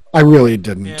 avatar. I really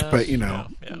didn't. Yeah. But Yeah.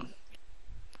 Yeah.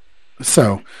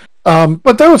 so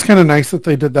but that was kind of nice that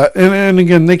they did that, and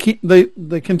again they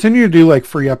continue to do like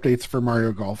free updates for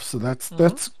Mario Golf, so that's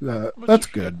Mm-hmm. that's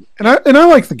good, and I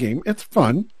like the game. It's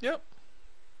fun. Yep.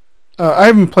 I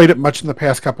haven't played it much in the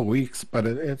past couple weeks, but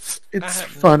it's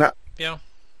fun. Yeah.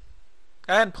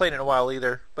 I hadn't played it in a while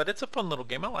either, but it's a fun little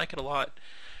game. I like it a lot,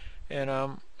 and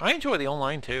I enjoy the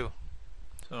online too.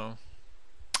 So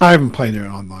I haven't played it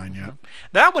online yet.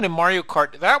 that one in Mario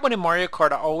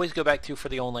Kart, I always go back to for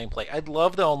the online play. I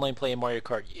love the online play in Mario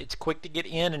Kart. It's quick to get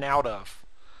in and out of.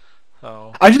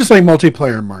 So I just like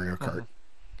multiplayer in Mario Kart, mhm.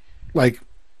 like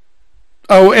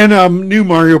and new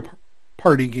Mario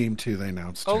Party game too. They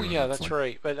announced. Too, Oh yeah, it's that's like,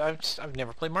 right. But I've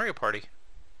never played Mario Party.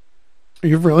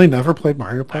 you've really never played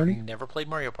Mario I've Party? never played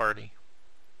Mario Party.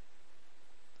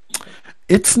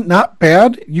 It's not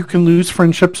bad. You can lose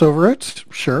friendships over it.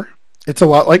 Sure, it's a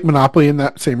lot like Monopoly in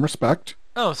that same respect.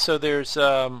 Oh, so there's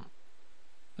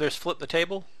flip the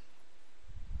table.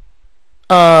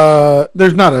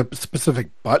 There's not a specific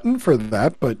button for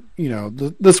that, but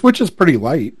the Switch is pretty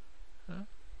light. Oh,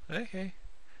 okay.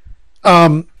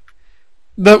 Um,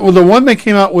 the one they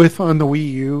came out with on the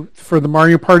Wii U for the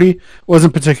Mario Party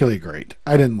wasn't particularly great.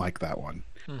 I didn't like that one.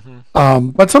 Mm-hmm.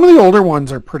 But some of the older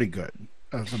ones are pretty good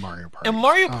of the Mario Party. And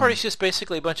Mario Party is just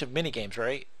basically a bunch of mini games,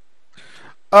 right?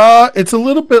 It's a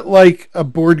little bit like a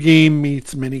board game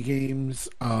meets mini games.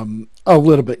 A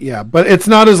little bit, yeah, but it's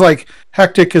not as like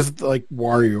hectic as like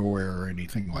WarioWare or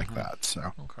anything like Mm-hmm. that. So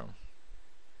Okay.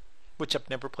 Which I've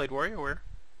never played WarioWare.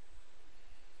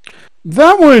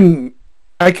 that one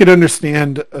I could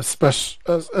understand,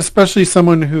 especially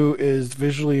someone who is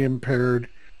visually impaired.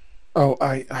 Oh,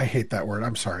 I hate that word.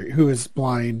 I'm sorry. Who is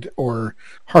blind or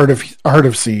hard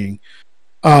of seeing?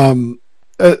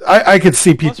 I could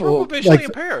see What's wrong people with visually like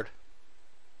impaired?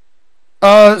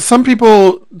 some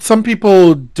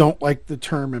people don't like the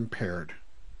term impaired,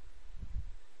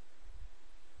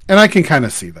 and I can kind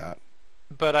of see that.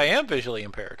 But I am visually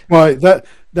impaired. Well,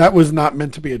 that was not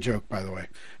meant to be a joke, by the way.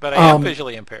 But I am Um,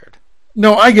 visually impaired.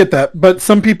 no, I get that, but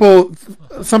some people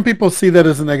see that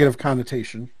as a negative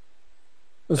connotation.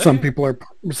 Some Okay. people are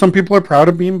some people are proud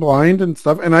of being blind and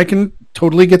stuff, and I can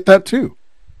totally get that too.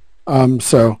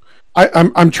 So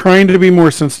I'm trying to be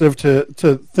more sensitive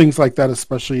to things like that,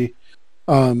 especially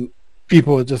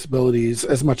people with disabilities,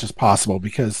 as much as possible,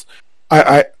 because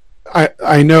I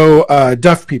I know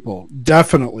deaf people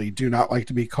definitely do not like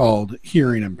to be called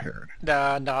hearing impaired.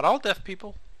 Not all deaf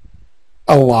people.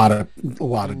 A lot of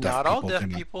deaf Not all people deaf do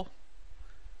not. people.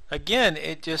 Again,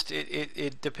 it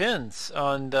depends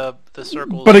on the But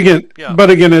circles. again, Yeah.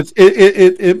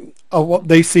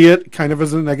 they see it kind of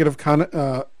as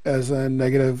a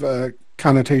negative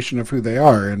connotation of who they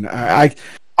are, and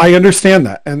I understand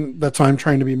that, and that's why I'm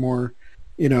trying to be more,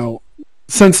 you know,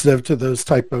 sensitive to those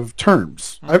type of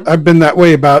terms. Mm-hmm. I've been that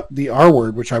way about the R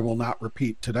word, which I will not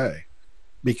repeat today,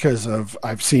 because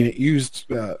I've seen it used.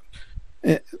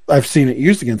 I've seen it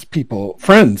used against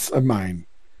friends of mine,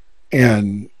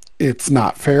 and it's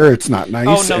not fair. It's not nice.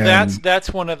 Oh no, and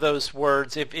that's one of those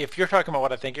words. If you're talking about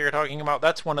what I think you're talking about,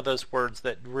 that's one of those words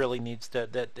that really needs to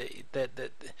that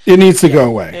it needs to yeah. go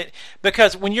away.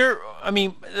 Because when I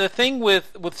mean, the thing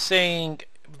with saying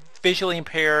visually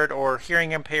impaired or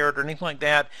hearing impaired or anything like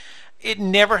that, it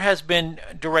never has been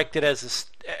directed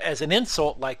as an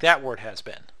insult like that word has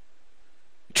been.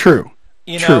 True.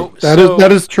 You True. know,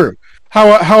 That is true.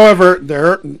 However,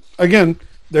 there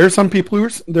are some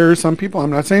people. I'm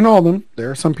not saying all of them.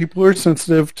 There are some people who are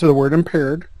sensitive to the word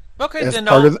impaired okay, as then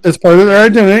part of their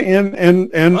identity,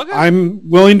 and okay. I'm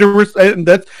willing to. And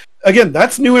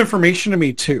that's new information to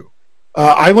me too.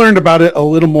 I learned about it a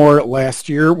little more last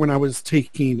year when I was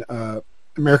taking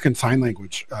American Sign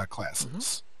Language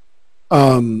classes.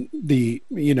 Mm-hmm.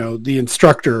 The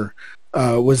instructor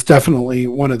was definitely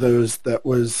one of those that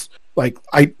was like,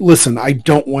 I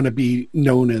don't want to be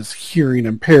known as hearing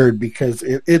impaired because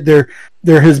there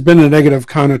has been a negative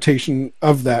connotation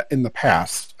of that in the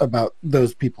past about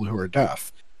those people who are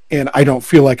deaf. And I don't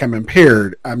feel like I'm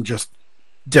impaired. I'm just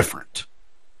different.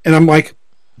 And I'm like,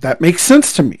 that makes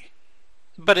sense to me.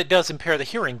 But it does impair the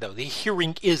hearing, though. The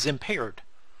hearing is impaired.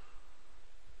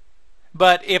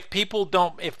 But if people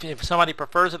don't, if somebody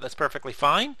prefers it, that's perfectly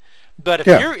fine. But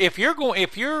if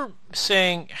you're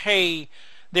saying, hey,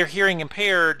 they're hearing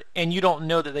impaired, and you don't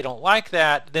know that they don't like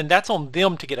that, then that's on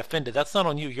them to get offended. That's not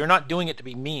on you. You're not doing it to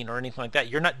be mean or anything like that.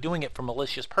 You're not doing it for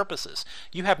malicious purposes.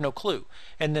 You have no clue.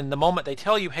 And then the moment they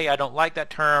tell you, hey, I don't like that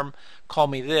term, call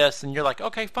me this, and you're like,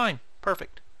 okay, fine,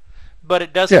 perfect. But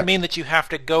it doesn't mean that you have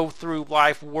to go through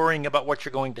life worrying about what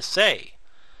you're going to say.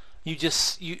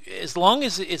 As long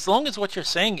as what you're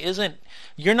saying isn't,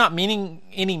 you're not meaning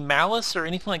any malice or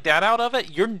anything like that out of it,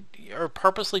 you're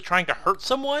purposely trying to hurt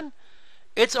someone,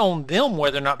 it's on them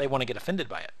whether or not they want to get offended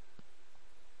by it.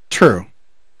 True.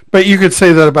 But you could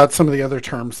say that about some of the other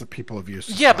terms that people have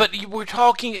used. Yeah, but we're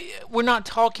not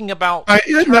talking about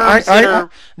terms that are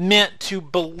meant to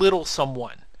belittle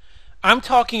someone. I'm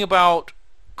talking about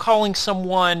calling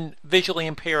someone visually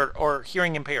impaired or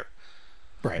hearing impaired.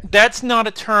 Right. That's not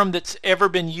a term that's ever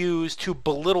been used to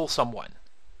belittle someone.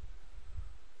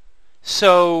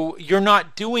 So you're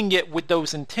not doing it with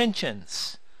those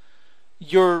intentions.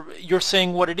 You're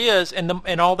saying what it is,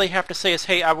 and all they have to say is,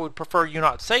 "Hey, I would prefer you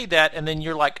not say that." And then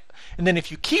you're like, and then if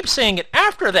you keep saying it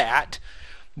after that,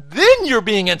 then you're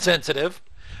being insensitive.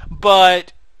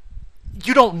 But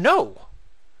you don't know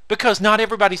because not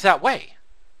everybody's that way.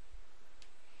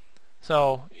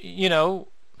 So yeah,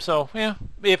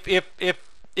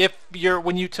 if you're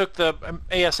when you took the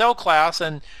ASL class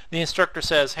and the instructor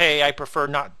says, "Hey, I prefer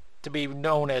not to be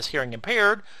known as hearing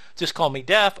impaired, just call me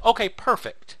deaf." Okay,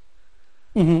 perfect.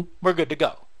 Mm-hmm. We're good to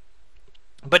go.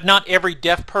 But not every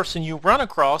deaf person you run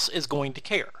across is going to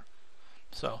care.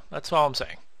 So that's all I'm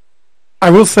saying. I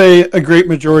will say a great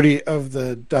majority of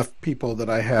the deaf people that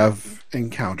I have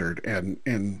encountered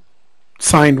and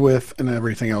signed with and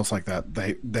everything else like that,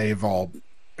 they've all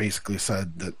basically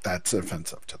said that that's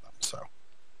offensive to them. So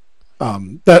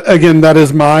that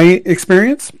is my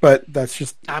experience, but that's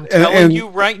just... I'm telling you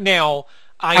right now,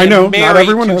 I know, am married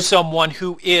to has... someone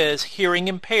who is hearing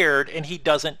impaired, and he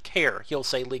doesn't care. He'll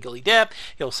say legally deaf.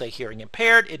 He'll say hearing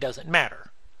impaired. It doesn't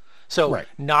matter. So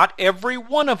not every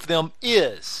one of them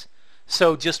is.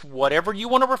 So just whatever you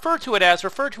want to refer to it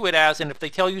as, and if they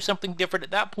tell you something different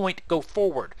at that point, go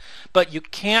forward. But you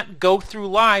can't go through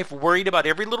life worried about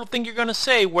every little thing you're going to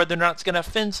say, whether or not it's going to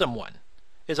offend someone,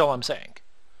 is all I'm saying.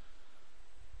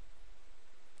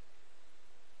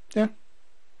 Yeah.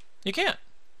 You can't.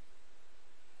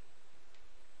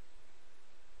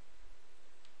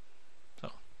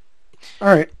 All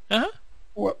right.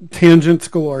 Well, tangents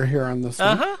galore here on this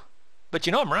one. But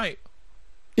you know I'm right.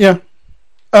 Yeah.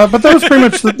 But that was pretty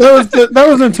much that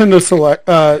was Nintendo Select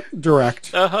Direct.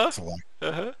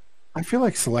 Select. I feel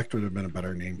like Select would have been a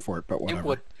better name for it, but whatever. It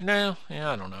would. No,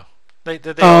 yeah, I don't know.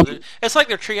 It's like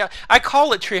their Treehouse. I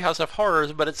call it Treehouse of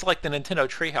Horrors, but it's like the Nintendo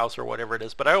Treehouse or whatever it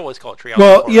is. But I always call it Treehouse.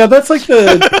 Well, yeah, that's like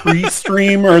the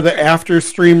pre-stream or the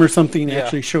after-stream or something,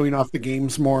 actually showing off the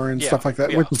games more and stuff like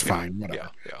that, which is fine. Whatever.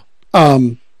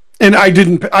 And I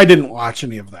didn't watch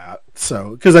any of that,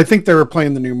 so because I think they were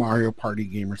playing the new Mario Party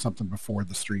game or something before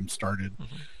the stream started,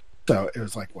 so it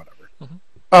was like whatever.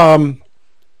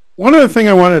 One other thing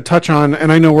I wanted to touch on,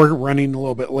 and I know we're running a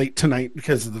little bit late tonight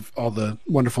because of all the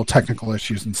wonderful technical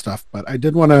issues and stuff, but I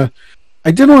did want to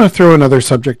throw another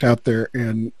subject out there.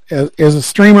 And as a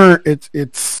streamer,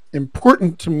 it's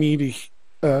important to me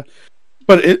to,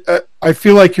 but I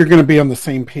feel like you're going to be on the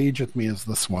same page with me as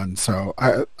this one, so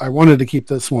I wanted to keep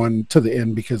this one to the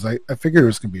end because I figured it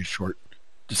was going to be a short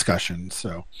discussion.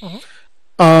 So,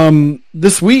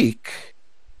 this week.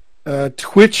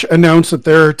 Twitch announced that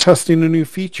they're testing a new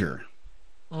feature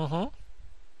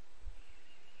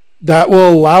that will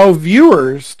allow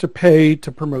viewers to pay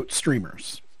to promote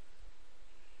streamers.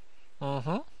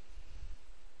 None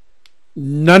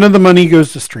of the money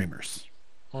goes to streamers.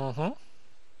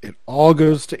 It all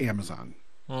goes to Amazon.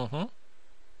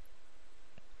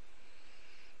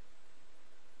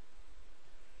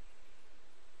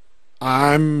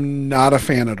 I'm not a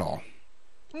fan at all.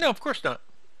 No, of course not.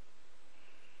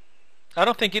 I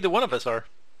don't think either one of us are.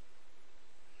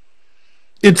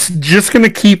 It's just going to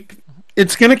keep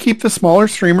the smaller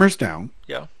streamers down.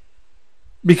 Yeah.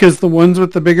 Because the ones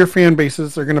with the bigger fan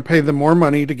bases are going to pay them more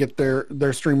money to get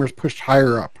their streamers pushed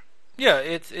higher up. Yeah,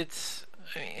 it's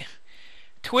I mean,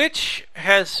 Twitch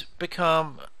has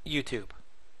become YouTube.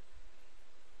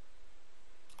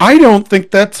 I don't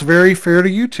think that's very fair to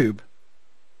YouTube.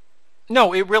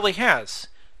 No, it really has.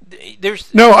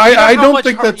 There's, No, you know I how don't much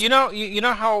think that's... you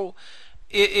know how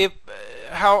if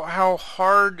how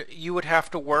hard you would have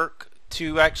to work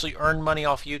to actually earn money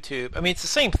off YouTube. I mean, it's the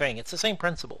same thing. It's the same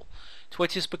principle.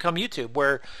 Twitch has become YouTube,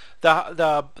 where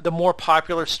the more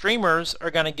popular streamers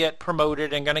are going to get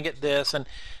promoted and going to get this,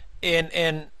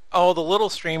 and all the little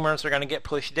streamers are going to get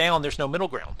pushed down. There's no middle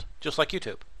ground, just like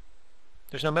YouTube.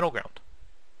 There's no middle ground.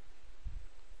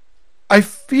 I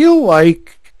feel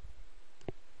like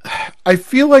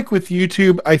with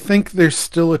YouTube, I think there's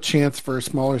still a chance for a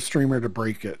smaller streamer to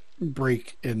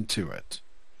break into it.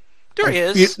 There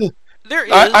is. There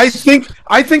is.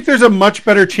 I think there's a much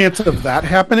better chance of that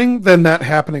happening than that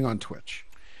happening on Twitch.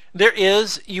 There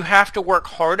is. You have to work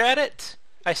hard at it.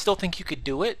 I still think you could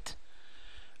do it.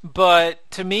 But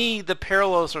to me, the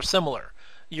parallels are similar.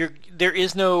 There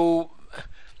is no...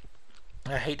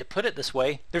 I hate to put it this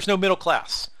way. There's no middle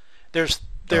class. There's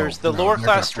the lower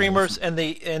class streamers and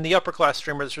the upper class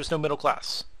streamers. There's no middle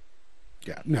class.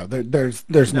 Yeah, no,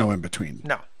 there's no in between.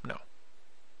 No.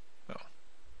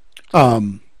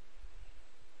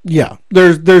 Yeah,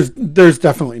 there's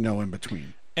definitely no in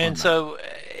between. And so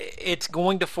it's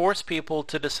going to force people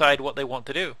to decide what they want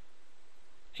to do.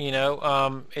 You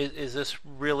know, is this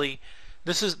really?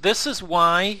 This is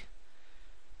why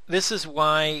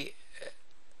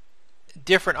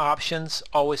different options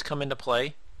always come into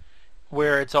play,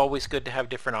 where it's always good to have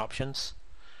different options.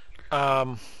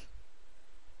 And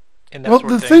that well,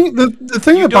 sort of thing. The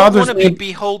thing you that bothers me, don't want to be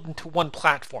beholden to one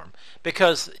platform,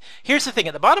 because here's the thing: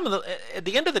 at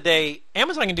the end of the day,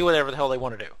 Amazon can do whatever the hell they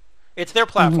want to do. It's their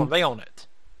platform; they own it.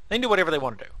 They can do whatever they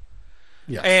want to do.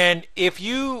 yes. And if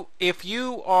you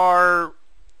are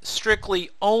strictly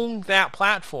own that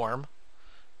platform,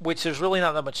 which there's really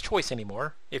not that much choice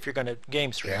anymore if you're going to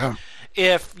game stream. Yeah.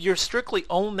 If you're strictly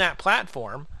own that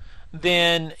platform,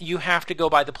 then you have to go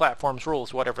by the platform's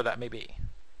rules, whatever that may be.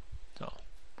 So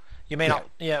you may not,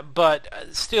 but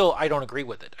still, I don't agree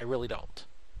with it. I really don't.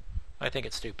 I think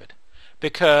it's stupid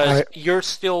because you're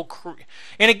still,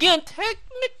 and again,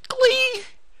 technically,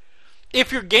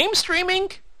 if you're game streaming,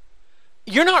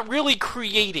 you're not really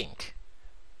creating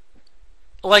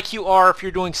like you are if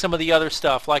you're doing some of the other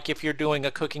stuff, like if you're doing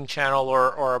a cooking channel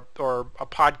or a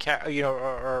podcast,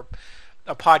 or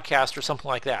a podcast or something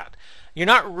like that. You're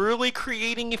not really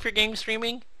creating if you're game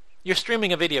streaming. You're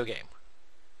streaming a video game.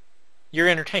 You're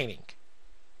entertaining.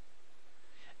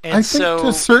 And I think to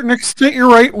a certain extent you're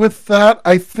right with that.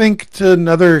 I think to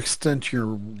another extent you're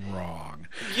wrong.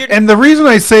 And the reason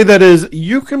I say that is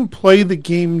you can play the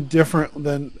game different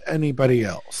than anybody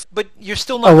else. But you're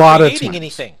still not creating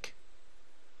anything.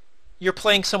 You're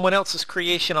playing someone else's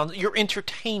creation you're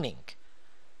entertaining.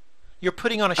 You're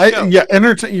putting on a show.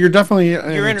 You're definitely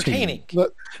you're entertaining.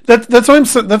 That's why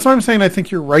I'm saying I think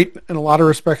you're right in a lot of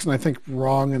respects, and I think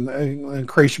wrong in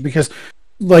creation, because,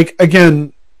 like,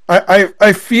 again,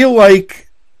 I feel like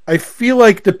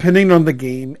depending on the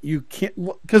game, you can't,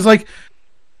 because, like,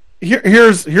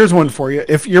 here's one for you.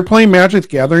 If you're playing Magic the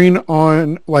Gathering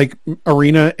on, like,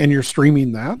 Arena and you're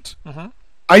streaming that. Mm-hmm.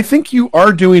 I think you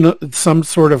are doing some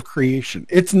sort of creation.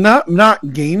 It's not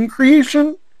game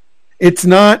creation. It's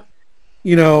not,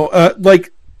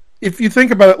 like, if you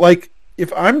think about it, like,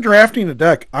 if I'm drafting a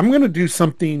deck, I'm going to do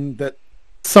something that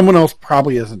someone else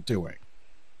probably isn't doing,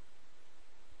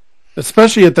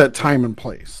 especially at that time and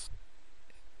place.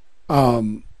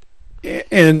 And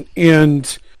in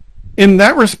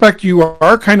that respect, you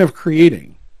are kind of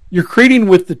creating. You're creating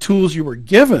with the tools you were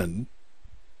given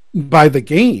by the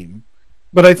game.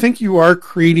 But I think you are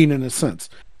creating in a sense.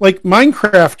 Like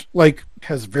Minecraft, like,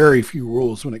 has very few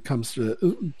rules when it comes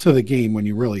to the game. When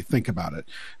you really think about it,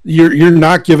 you're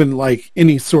not given, like,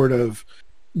 any sort of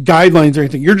guidelines or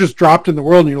anything. You're just dropped in the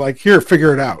world, and you're like, here,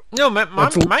 figure it out. No,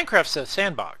 Minecraft's a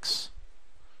sandbox.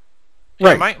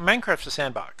 Right. Minecraft's a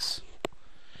sandbox.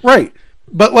 Right.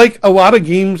 But, like, a lot of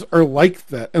games are like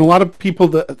that, and a lot of people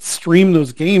that stream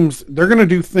those games, they're going to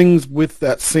do things with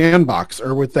that sandbox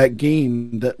or with that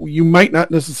game that you might not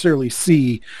necessarily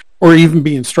see or even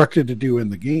be instructed to do in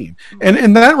the game. And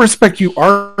in that respect, you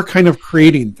are kind of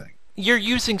creating things. You're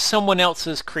using someone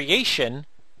else's creation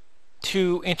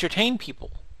to entertain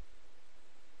people.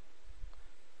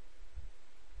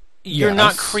 You're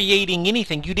not creating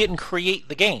anything. You didn't create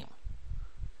the game.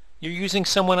 You're using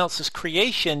someone else's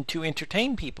creation to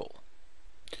entertain people.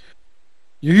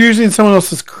 You're using someone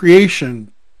else's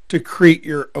creation to create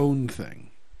your own thing.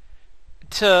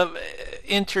 To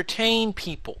entertain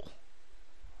people.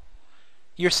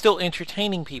 You're still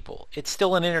entertaining people. It's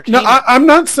still an entertainment. No, I'm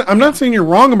not saying you're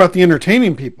wrong about the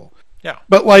entertaining people. Yeah.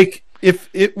 But, like, if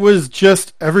it was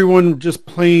just everyone just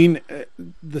playing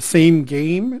the same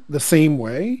game the same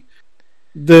way,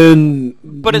 then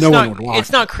but it's no one not. would watch.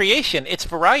 It's not creation. It's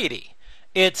variety.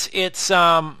 It's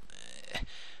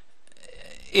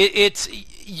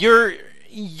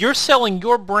you're selling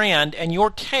your brand and your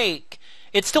take.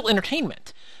 It's still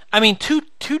entertainment. I mean, two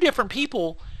different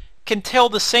people can tell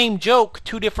the same joke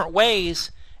two different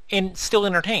ways and still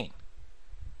entertain.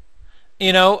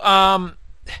 You know, I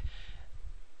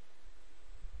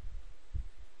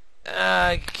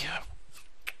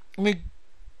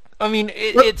mean,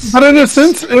 it's but in a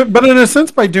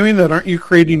sense, by doing that, aren't you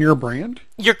creating your brand?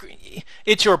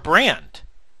 It's your brand.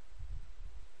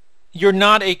 You're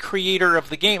not a creator of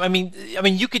the game. I mean,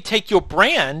 you could take your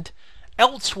brand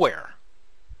elsewhere.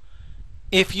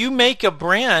 If you make a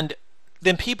brand,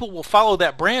 then people will follow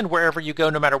that brand wherever you go,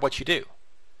 no matter what you do.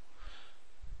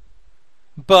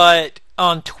 But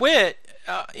on Twitch,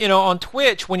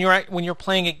 when you're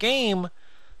playing a game,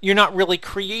 you're not really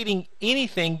creating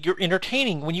anything. You're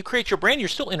entertaining. When you create your brand, you're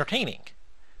still entertaining.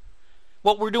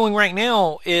 What we're doing right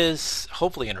now is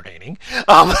hopefully entertaining.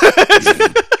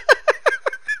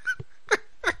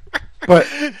 But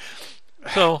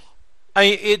so,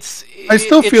 I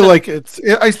still feel like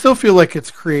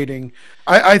it's creating.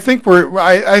 I think we're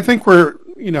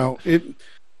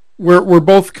we're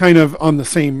both kind of on the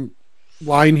same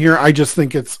line here. I just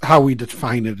think it's how we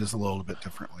define it is a little bit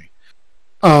differently.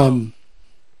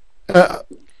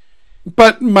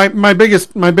 But my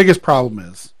biggest problem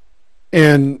is,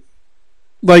 and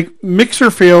like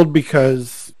Mixer failed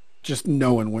because just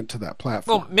no one went to that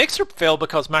platform. Well, Mixer failed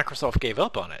because Microsoft gave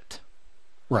up on it.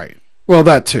 Right. Well,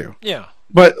 that too. Yeah.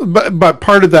 But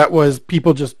part of that was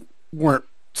people just weren't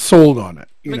sold on it.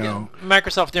 You know,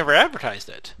 Microsoft never advertised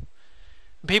it.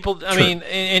 People, I mean,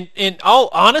 in all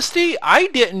honesty, I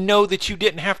didn't know that you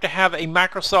didn't have to have a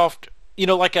Microsoft,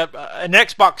 like an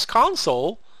Xbox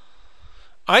console.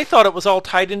 I thought it was all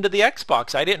tied into the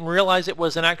Xbox. I didn't realize it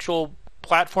was an actual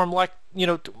platform like,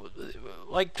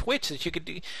 like Twitch that you could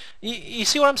do. You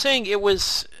see what I'm saying? It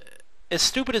was, as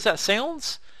stupid as that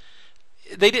sounds,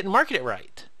 they didn't market it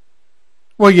right.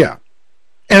 Well, yeah.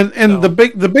 And so,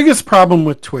 the biggest problem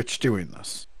with Twitch doing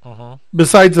this,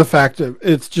 besides the fact that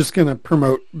it's just going to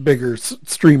promote bigger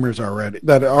streamers already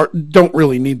that don't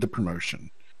really need the promotion.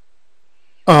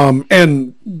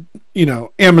 And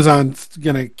Amazon's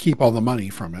going to keep all the money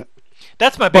from it.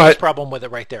 That's my biggest problem with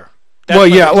it right there.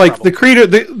 Like problem. The creator,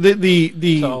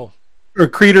 or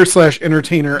creator /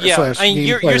 entertainer /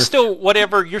 you're still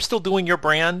whatever. You're still doing your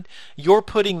brand. You're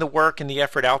putting the work and the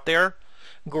effort out there.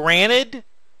 Granted,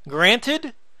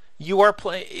 you are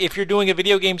if you're doing a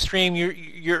video game stream, you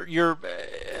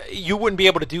wouldn't be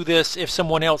able to do this if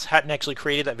someone else hadn't actually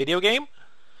created that video game.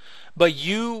 But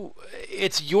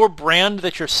it's your brand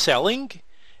that you're selling,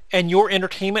 and your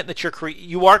entertainment that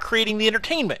you are creating the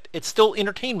entertainment. It's still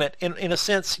entertainment in a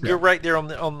sense. Yeah. You're right there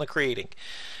on the creating.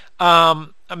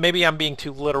 Maybe I'm being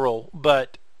too literal,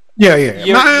 but you're doing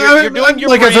your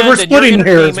brand. We're splitting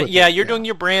hairs. You're doing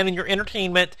your brand and your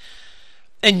entertainment,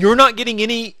 and you're not getting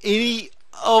any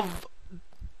of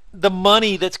the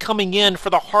money that's coming in for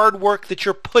the hard work that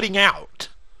you're putting out.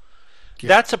 Yeah.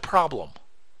 That's a problem.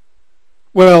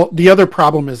 Well, the other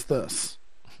problem is this.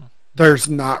 There's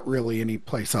not really any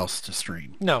place else to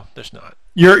stream. No, there's not.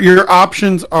 Your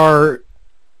options are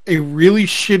a really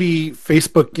shitty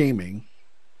Facebook gaming,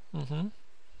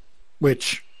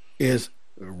 which is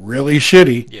really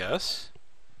shitty. Yes.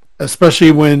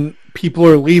 Especially when people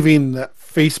are leaving that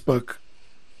Facebook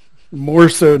more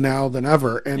so now than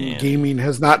ever, and gaming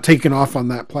has not taken off on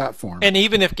that platform. And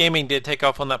even if gaming did take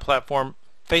off on that platform,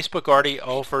 Facebook already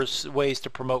offers ways to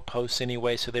promote posts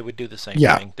anyway, so they would do the same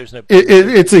thing. There's no.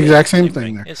 It's the exact same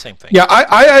thing there. It's the same thing. Yeah,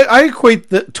 I equate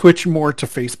the Twitch more to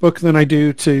Facebook than I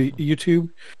do to YouTube,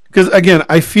 because again,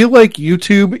 I feel like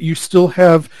YouTube you still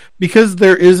have, because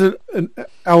there is an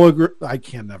algorithm. I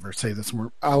can never say this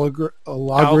word.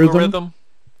 Algorithm.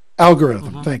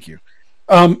 Thank you.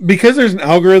 Because there's an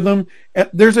algorithm,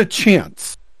 there's a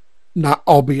chance,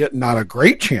 albeit not a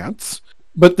great chance.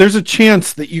 But there's a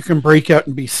chance that you can break out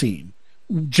and be seen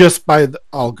just by the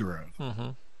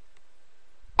algorithm.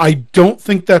 I don't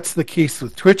think that's the case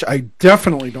with Twitch. I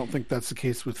definitely don't think that's the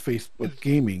case with Facebook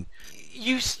gaming.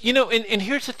 And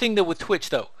here's the thing though with Twitch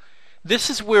though, this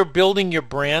is where building your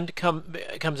brand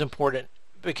becomes important.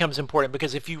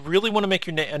 Because if you really want to make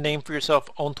a name for yourself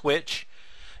on Twitch,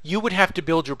 you would have to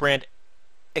build your brand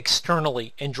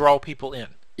externally and draw people in.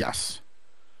 Yes.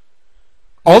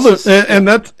 That's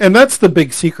the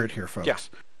big secret here, folks. Yeah.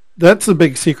 That's the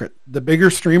big secret. The bigger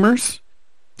streamers,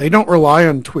 they don't rely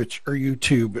on Twitch or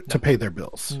YouTube to pay their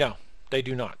bills. No, they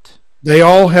do not. They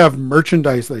all have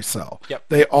merchandise they sell. Yep.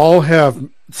 They all have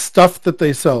stuff that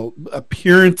they sell,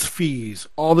 appearance fees,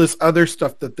 all this other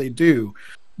stuff that they do,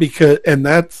 because and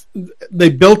that's they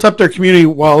built up their community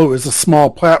while it was a small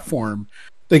platform.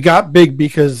 They got big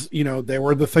because they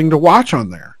were the thing to watch on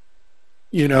there.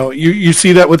 You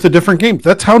see that with the different games.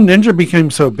 That's how Ninja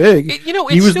became so big.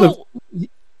 It's still.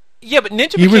 Yeah, but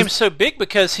Ninja became so big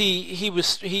because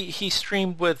he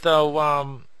streamed with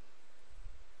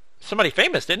somebody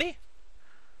famous, didn't he?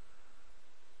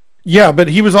 Yeah, but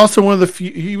he was also one of the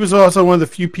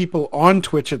few people on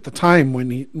Twitch at the time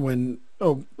when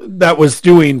that was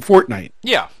doing Fortnite.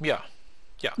 Yeah.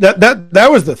 That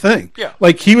was the thing. Yeah.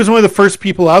 Like he was one of the first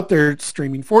people out there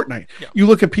streaming Fortnite. Yeah. You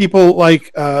look at people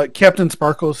like Captain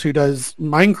Sparkles who does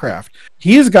Minecraft.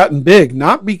 He has gotten big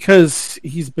not because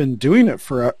he's been doing it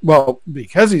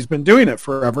because he's been doing it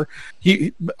forever.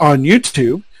 He on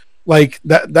YouTube, like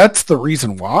that's the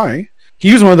reason why.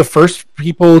 He was one of the first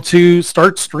people to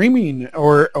start streaming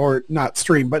or not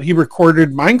stream, but he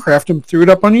recorded Minecraft and threw it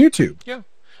up on YouTube. Yeah.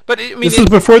 But this is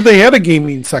before they had a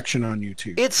gaming section on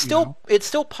YouTube. It's still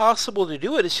possible to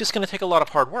do it. It's just going to take a lot of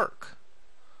hard work.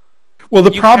 Well,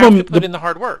 you have to put in the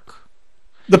hard work.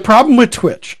 The problem with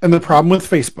Twitch and the problem with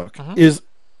Facebook is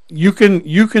you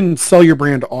can sell your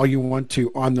brand all you want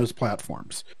to on those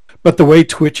platforms, but the way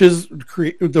Twitch is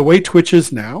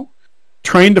now,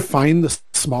 trying to find the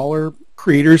smaller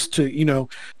creators to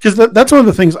because that's one of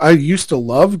the things I used to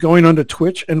love, going onto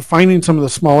Twitch and finding some of the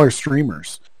smaller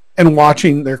streamers and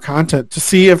watching their content to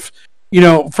see if,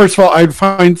 first of all, I'd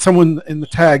find someone in the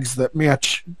tags that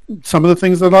match some of the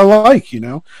things that I like,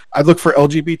 I'd look for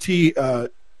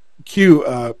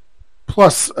LGBTQ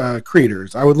plus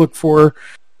creators. I would look for,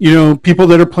 people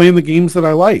that are playing the games that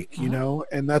I like,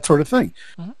 and that sort of thing.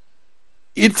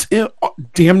 It's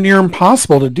damn near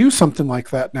impossible to do something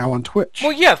like that now on Twitch.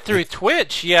 Well, yeah, through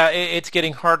Twitch, it's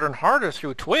getting harder and harder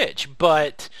through Twitch,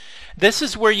 but this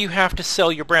is where you have to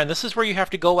sell your brand. This is where you have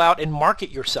to go out and market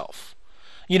yourself.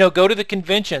 Go to the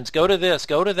conventions, go to this,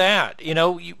 go to that.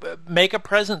 You make a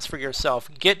presence for yourself.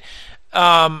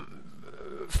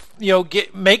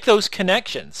 Make those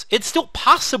connections. It's still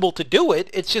possible to do it.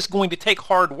 It's just going to take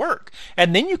hard work,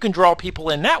 and then you can draw people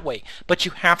in that way. But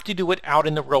you have to do it out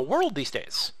in the real world these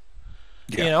days.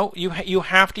 Yeah. You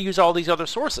have to use all these other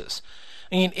sources.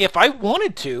 I mean, if I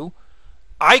wanted to,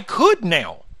 I could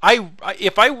now.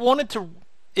 If I wanted to,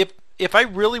 if I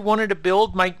really wanted to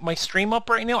build my stream up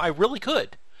right now, I really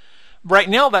could. Right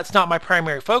now, that's not my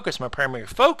primary focus. My primary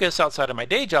focus outside of my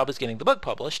day job is getting the book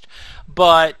published.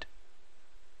 But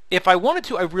if I wanted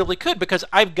to, I really could, because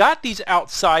I've got these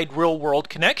outside real world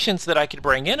connections that I could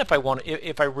bring in if I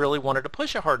really wanted to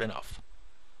push it hard enough.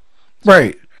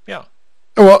 Right. Yeah.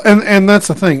 Well, and that's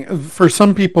the thing. For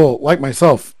some people like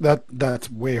myself,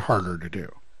 that's way harder to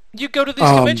do. You go to these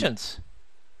conventions.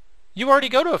 You already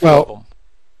go to a few of them.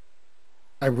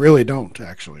 I really don't,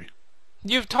 actually.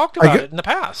 You've talked about it in the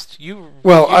past.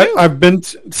 I've been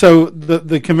so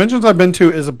the conventions I've been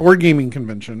to is a board gaming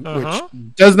convention,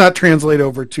 which does not translate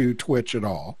over to Twitch at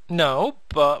all. No,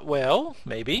 but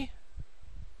maybe.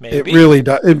 It really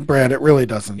does, Brad. It really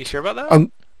doesn't. You sure about that?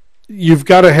 You've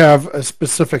got to have a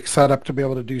specific setup to be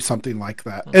able to do something like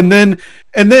that, and then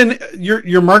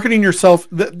you're marketing yourself.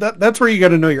 That's where you got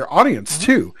to know your audience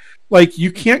too. Like,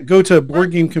 you can't go to a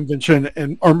board game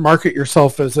convention or market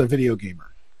yourself as a video gamer.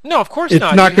 No, of course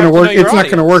not. It's not going to work. It's not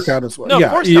going to work out as well. No,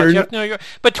 of course not. You have to know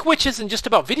but Twitch isn't just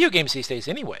about video games these days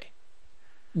anyway.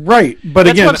 Right, but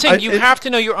that's again, what I'm saying. You have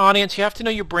to know your audience. You have to know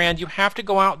your brand. You have to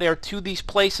go out there to these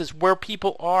places where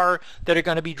people are that are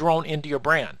going to be drawn into your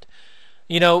brand.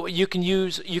 You can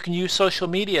use social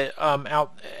media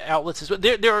outlets as well.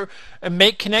 There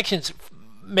make connections.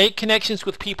 Make connections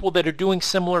with people that are doing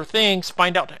similar things.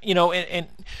 Find out, and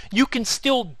you can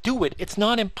still do it. It's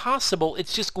not impossible.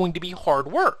 It's just going to be hard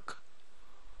work.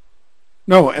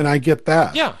 No, and I get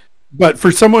that. Yeah. But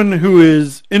for someone who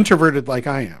is introverted like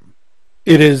I am,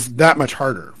 it is that much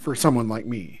harder for someone like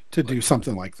me to do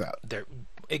something like that.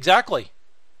 Exactly.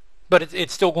 But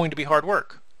it's still going to be hard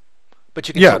work. But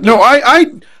you can. Yeah. No,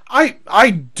 I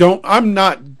don't. I'm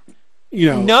not.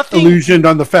 Illusioned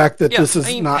on the fact that this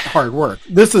is not hard work.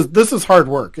 This is hard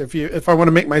work. If I want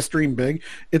to make my stream big,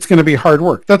 it's going to be hard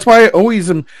work. That's why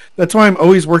I'm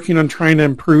always working on trying to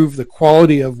improve the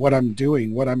quality of what I'm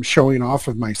doing, what I'm showing off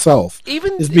of myself.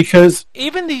 Because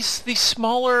these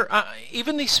smaller,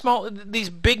 these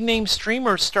big name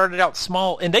streamers started out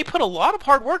small, and they put a lot of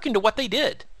hard work into what they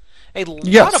did. A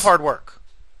lot of hard work.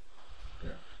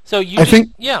 So I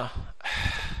think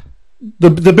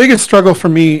The biggest struggle for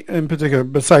me in particular,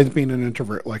 besides being an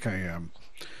introvert like I am,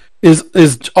 is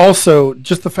also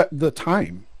just the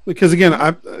time. because again,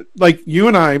 I like you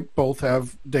and I both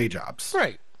have day jobs,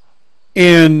 Right.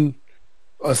 and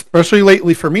especially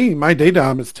lately for me, my day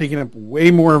job is taking up way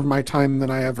more of my time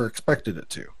than I ever expected it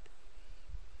to.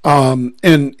 And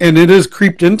it has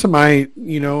creeped into my,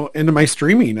 into my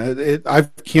streaming.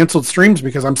 I've canceled streams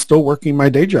because I'm still working my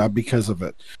day job because of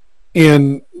it.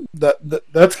 And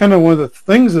that's kind of one of the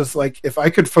things is like, if I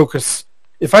could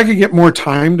get more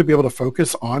time to be able to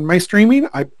focus on my streaming,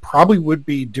 I probably would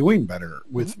be doing better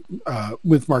with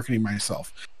marketing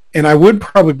myself. And I would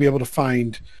probably be able to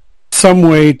find some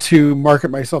way to market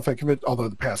myself at convention, although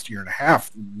the past year and a half,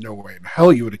 no way in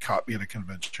hell you would have caught me at a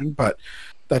convention, but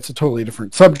that's a totally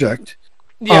different subject.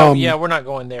 Yeah, we're not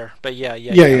going there, but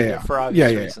yeah, for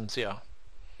obvious reasons, yeah.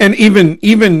 And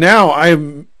even now,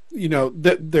 I'm, they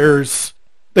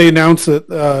announced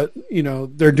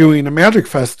that, they're doing a Magic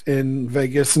Fest in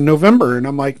Vegas in November, and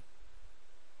I'm like,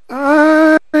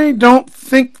 I don't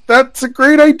think that's a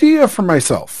great idea for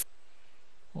myself.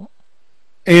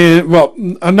 And well,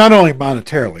 not only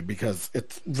monetarily, because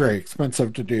it's very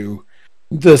expensive to do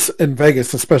this in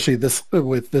Vegas, especially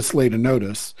with this late a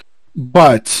notice,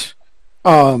 but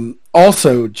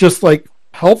also just like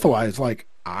health wise, like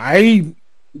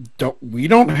we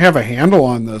don't have a handle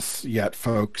on this yet,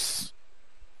 folks.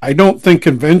 I don't think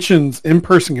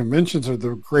in-person conventions are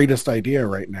the greatest idea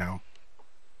right now.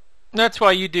 That's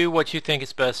why you do what you think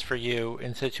is best for you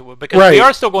in situation, because we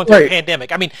are still going through a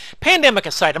pandemic. I mean, pandemic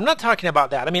aside, I'm not talking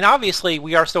about that. I mean, obviously,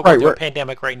 we are still going through a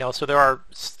pandemic right now, so there are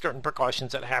certain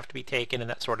precautions that have to be taken and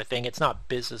that sort of thing. It's not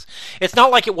business. It's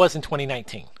not like it was in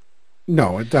 2019.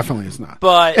 No, it definitely is not.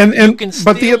 But you can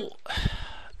still...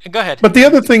 Go ahead. But the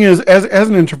other thing is, as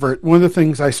an introvert, one of the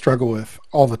things I struggle with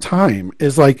all the time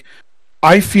is like,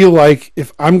 I feel like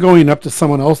if I'm going up to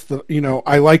someone else that,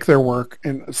 I like their work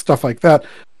and stuff like that,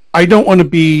 I don't want to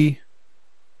be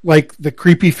like the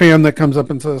creepy fan that comes up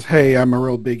and says, "Hey, I'm a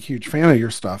real big, huge fan of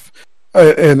your stuff,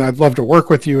 and I'd love to work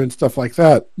with you," and stuff like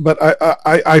that. But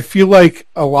I feel like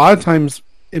a lot of times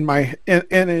and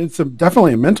it's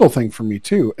definitely a mental thing for me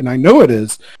too, and I know it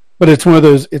is, but it's one of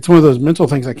those mental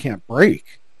things I can't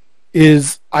break.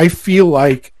 Is I feel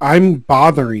like I'm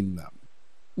bothering them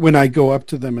when I go up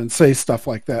to them and say stuff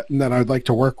like that, and that I'd like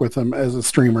to work with them as a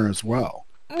streamer as well.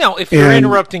 No, if you're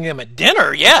interrupting them at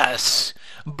dinner, yes,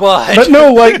 but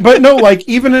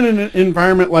even in an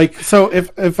environment like, so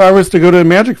if I was to go to a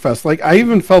Magic Fest, like I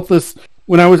even felt this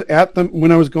when I was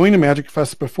when I was going to Magic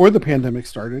Fest before the pandemic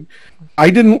started. I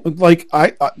didn't like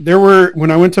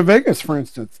when I went to Vegas, for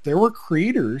instance, there were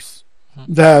creators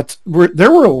there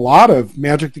were a lot of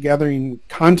Magic the Gathering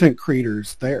content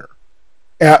creators there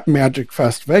at Magic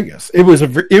Fest Vegas.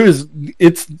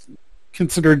 It's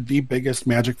considered the biggest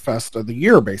Magic Fest of the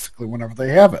year, basically, whenever they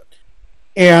have it.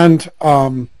 And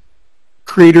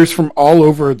creators from all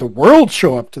over the world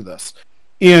show up to this.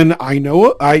 And I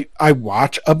know I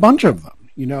watch a bunch of them,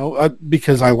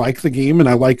 because I like the game and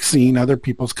I like seeing other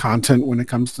people's content when it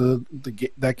comes to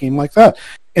that game like that.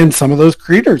 And some of those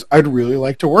creators I'd really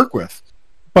like to work with.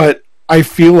 But I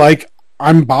feel like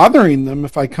I'm bothering them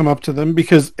if I come up to them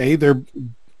because,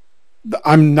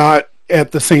 I'm not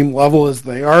at the same level as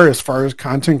they are as far as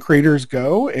content creators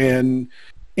go, and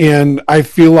I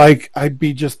feel like I'd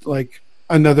be just like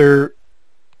another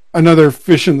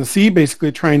fish in the sea,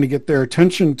 basically trying to get their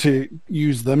attention to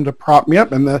use them to prop me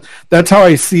up, and that's how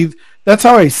I see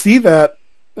that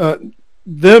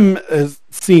them as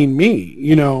seeing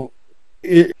me,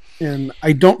 and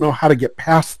I don't know how to get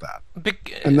past that,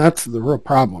 and that's the real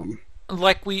problem.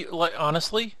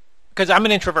 Honestly, because I'm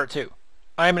an introvert too.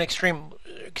 I'm an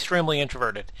extremely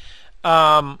introverted.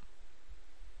 Don't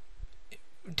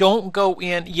go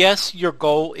in. Yes, your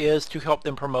goal is to help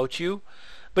them promote you,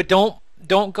 but don't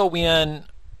go in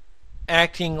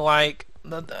acting like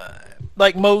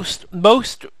most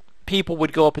people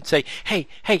would go up and say, hey,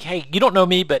 you don't know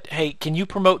me, but hey, can you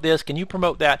promote this? Can you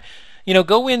promote that?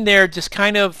 Go in there, just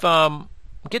kind of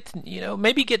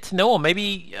maybe get to know them,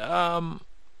 maybe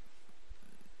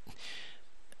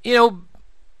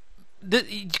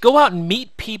go out and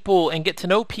meet people and get to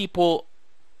know people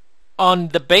on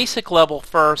the basic level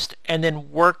first, and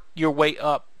then work your way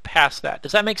up past that.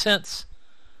 Does that make sense?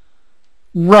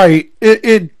 Right.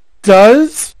 It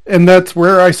does, and that's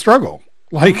where I struggle.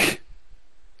 Like,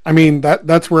 I mean,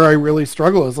 that's where I really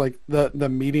struggle, is like the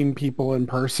meeting people in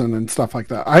person and stuff like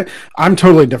that. I'm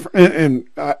totally different, and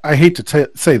I hate to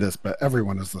say this, but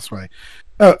everyone is this way.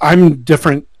 I'm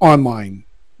different online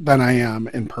than I am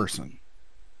in person.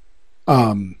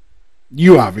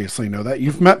 You obviously know that.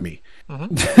 You've met me.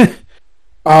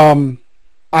 Mm-hmm.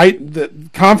 The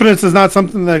confidence is not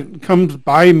something that comes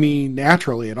by me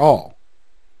naturally at all.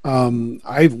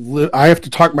 I have to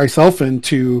talk myself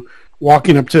into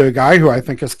walking up to a guy who I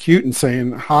think is cute and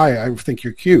saying, "Hi, I think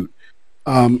you're cute."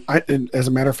 As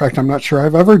a matter of fact, I'm not sure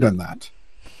I've ever done that.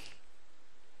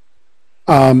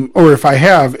 Or if I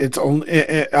have, it's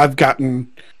only I've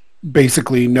gotten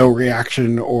basically no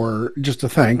reaction or just a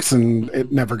thanks, and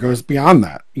it never goes beyond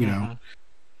that.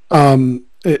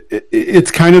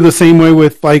 It's kind of the same way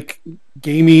with like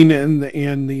gaming and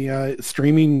the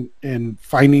streaming and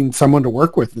finding someone to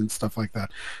work with and stuff like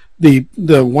that.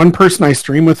 The one person I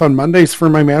stream with on Mondays for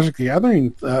my Magic the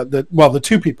Gathering, the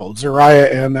two people,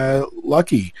 Zariah and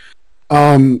Lucky,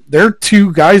 they're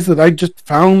two guys that I just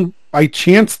found by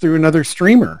chance through another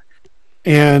streamer,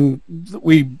 and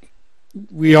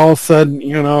we all said,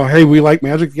 hey, we like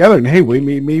Magic together, and hey,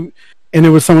 maybe, and it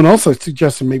was someone else that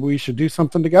suggested maybe we should do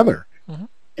something together,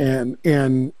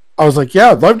 and I was like,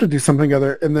 yeah, I'd love to do something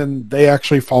together, and then they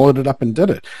actually followed it up and did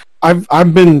it. I've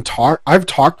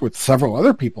talked with several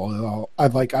other people.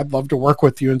 I'd love to work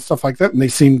with you and stuff like that, and they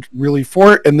seemed really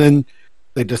for it, and then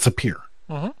they disappear,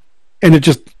 and it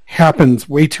just happens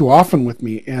way too often with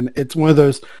me, and it's one of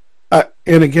those.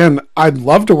 And again, I'd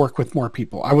love to work with more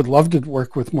people. I would love to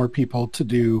work with more people to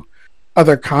do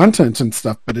other content and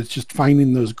stuff, but it's just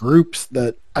finding those groups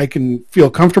that I can feel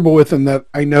comfortable with, and that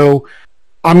I know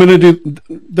I'm going to do,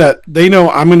 that they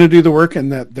know I'm going to do the work,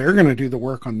 and that they're going to do the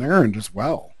work on their end as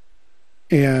well.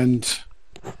 And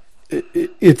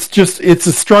it's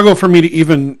a struggle for me to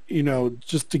even,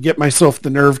 just to get myself the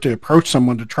nerve to approach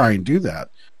someone to try and do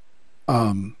that.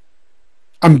 I'm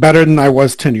better than I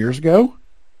was 10 years ago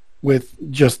with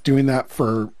just doing that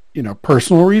for,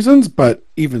 personal reasons, but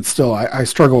even still, I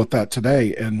struggle with that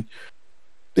today. And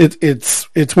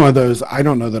it's one of those, I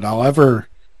don't know that I'll ever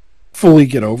fully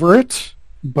get over it,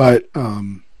 but I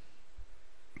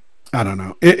don't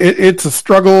know. It's a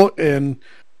struggle, and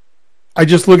I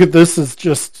just look at this as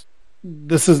just,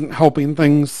 this isn't helping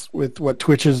things with what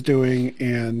Twitch is doing,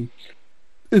 and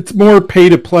it's more pay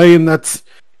to play, and that's,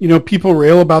 people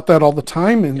rail about that all the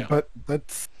time, but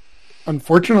that's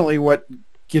unfortunately what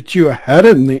gets you ahead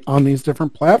on these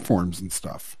different platforms and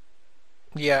stuff.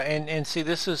 Yeah, and see,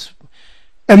 this is...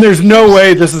 And there's no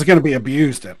way this is going to be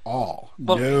abused at all.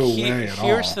 Well, no way at all.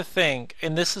 Here's the thing,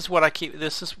 and this is what I keep.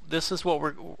 This is what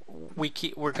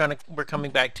we're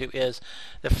coming back to, is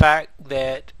the fact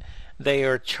that they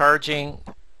are charging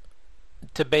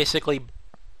to basically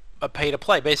a pay to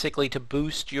play, basically to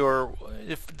boost your.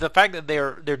 The fact that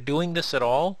they're doing this at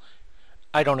all,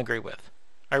 I don't agree with.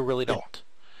 I really don't.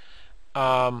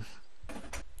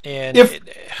 And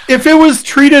if it was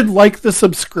treated like the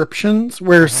subscriptions,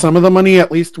 where some of the money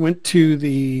at least went to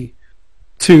the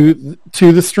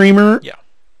streamer,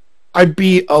 I'd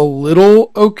be a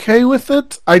little okay with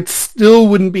it. I still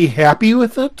wouldn't be happy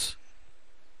with it.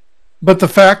 But the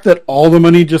fact that all the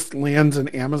money just lands in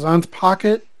Amazon's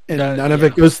pocket and none of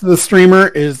it goes to the streamer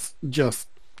is just,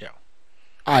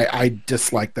 I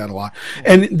dislike that a lot.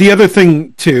 And the other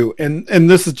thing too, and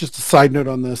this is just a side note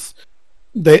on this,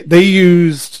 they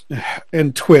used,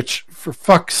 and Twitch, for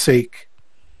fuck's sake,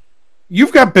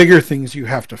 you've got bigger things you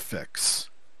have to fix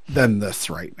than this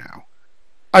right now.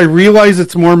 I realize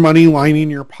it's more money lining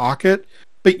your pocket,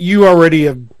 but you already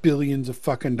have billions of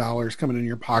fucking dollars coming in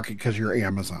your pocket because you're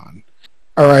Amazon.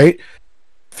 All right?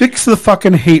 Fix the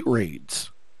fucking hate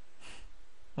raids.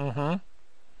 We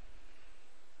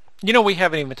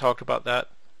haven't even talked about that.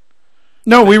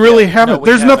 No, we really haven't.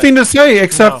 There's nothing to say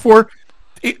except for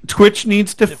Twitch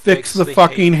needs to fix the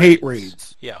fucking hate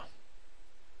raids. Yeah.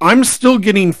 I'm still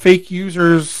getting fake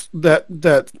users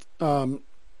that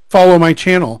follow my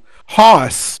channel.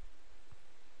 Hoss.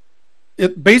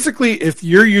 It basically, if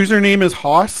your username is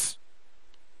Hoss,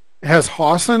 has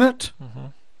Hoss in it,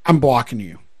 I'm blocking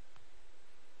you.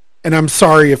 And I'm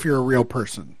sorry if you're a real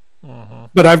person.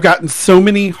 But I've gotten so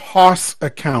many Hoss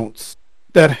accounts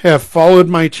that have followed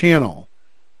my channel,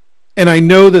 and I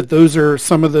know that those are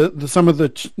some of the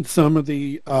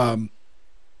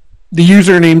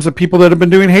usernames of people that have been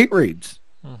doing hate raids.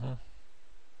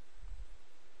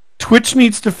 Twitch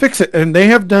needs to fix it, and they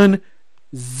have done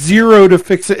zero to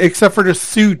fix it, except for to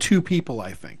sue 2 people,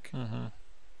 I think.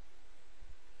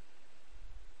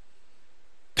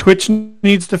 Twitch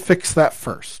needs to fix that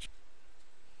first.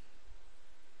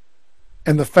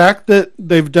 And the fact that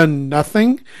they've done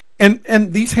nothing,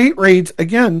 and these hate raids,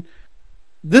 again,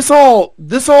 this all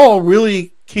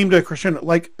really came to a crescendo.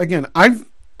 Like, again, I've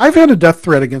had a death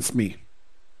threat against me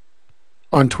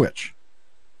on Twitch.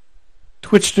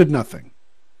 Twitch did nothing.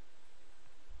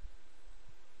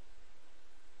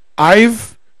 The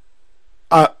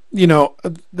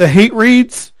hate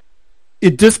raids,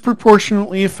 it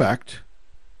disproportionately affect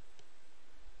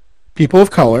people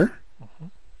of color,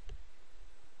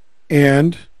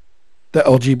 and the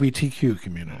LGBTQ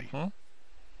community.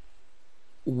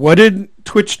 What did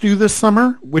Twitch do this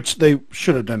summer? Which they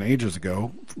should have done ages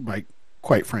ago,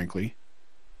 quite frankly.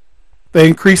 They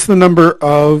increased the number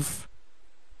of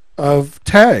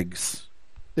tags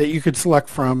that you could select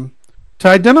from to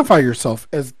identify yourself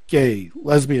as gay,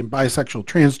 lesbian, bisexual,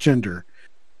 transgender,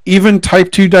 even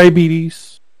type 2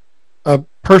 diabetes, a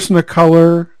person of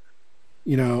color,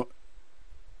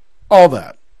 all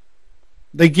that.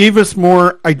 They gave us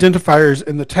more identifiers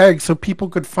in the tags so people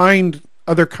could find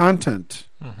other content.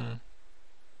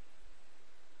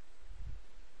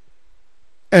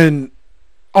 And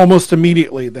almost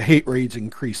immediately the hate rates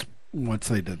increased once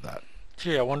they did that.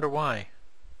 Gee, I wonder why.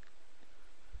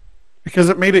 Because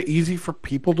it made it easy for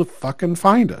people to fucking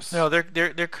find us. No, there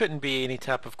couldn't be any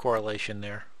type of correlation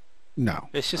there. No.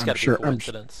 It's just got to be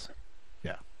coincidence.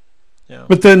 Yeah.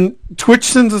 But then Twitch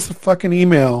sends us a fucking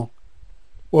email,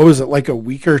 what was it, like a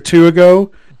week or two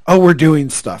ago? Oh, we're doing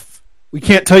stuff. We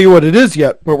can't tell you what it is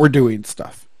yet, but we're doing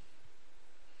stuff.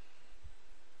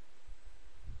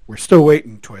 We're still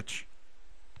waiting, Twitch.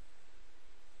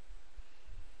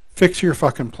 Fix your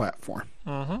fucking platform.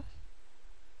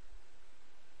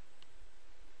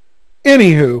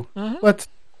 Anywho, let's.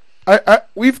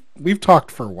 We've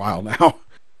talked for a while now.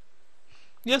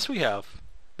 Yes, we have.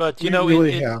 But we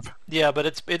really have. Yeah, but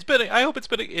it's been. I hope it's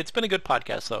been a good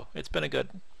podcast though. It's been a good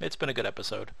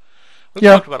episode. We've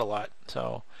talked about a lot.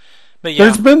 So, but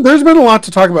yeah, there's been a lot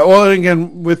to talk about. Well, and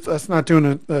again, with us not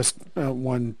doing this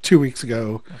one 2 weeks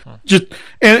ago, just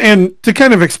and to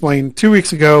kind of explain, 2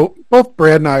 weeks ago, both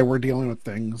Brad and I were dealing with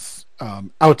things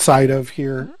outside of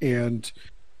here, and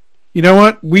you know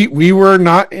what? We were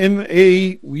not in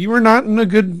a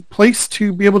good place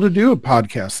to be able to do a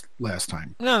podcast last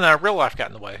time. No, real life got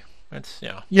in the way. It's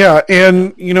Yeah,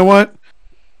 and you know what?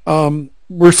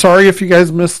 We're sorry if you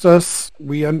guys missed us.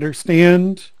 We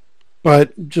understand,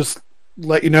 but just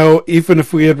let you know, even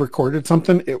if we had recorded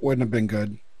something, it wouldn't have been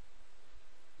good.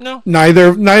 No.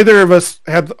 Neither of us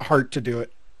had the heart to do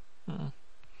it.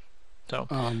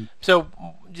 So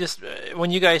just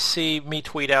when you guys see me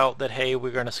tweet out that, hey,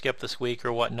 we're going to skip this week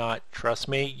or whatnot, trust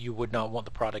me, you would not want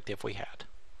the product if we had.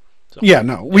 So, yeah,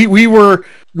 no, we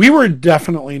were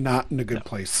definitely not in a good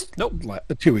place. Nope.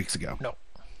 2 weeks ago. No.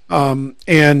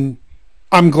 And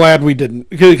I'm glad we didn't,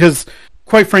 because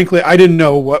quite frankly, I didn't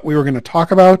know what we were going to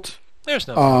talk about. There's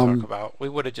nothing to talk about. We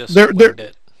would have just learned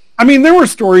it. I mean, there were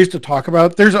stories to talk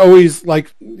about. There's always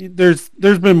there's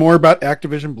been more about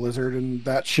Activision Blizzard and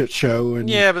that shit show, and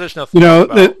yeah, but there's nothing.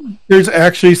 There's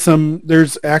actually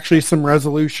some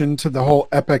resolution to the whole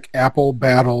Epic Apple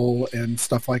battle and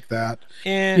stuff like that.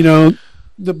 And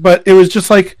but it was just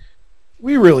like,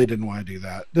 we really didn't want to do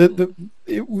that.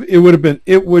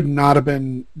 It would not have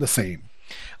been the same.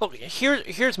 Well,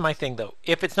 here's my thing though.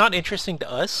 If it's not interesting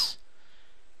to us,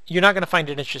 you're not going to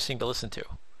find it interesting to listen to.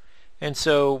 And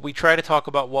so we try to talk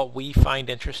about what we find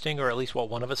interesting, or at least what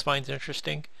one of us finds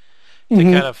interesting, to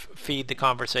kind of feed the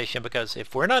conversation, because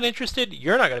if we're not interested,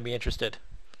 you're not going to be interested.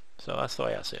 So that's the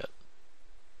way I see it.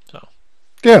 So.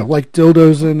 Yeah, like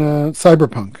dildos in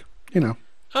Cyberpunk,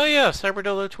 Oh yeah,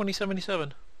 Cyberdildo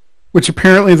 2077. Which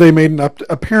apparently they made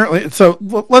so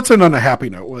let's end on a happy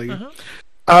note, will you?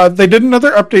 They did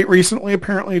another update recently,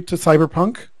 apparently, to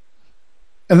Cyberpunk,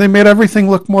 and they made everything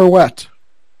look more wet.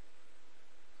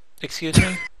 Excuse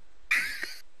me?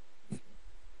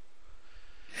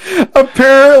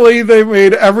 Apparently they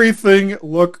made everything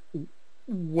look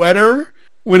wetter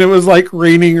when it was like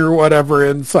raining or whatever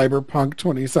in Cyberpunk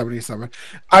 2077.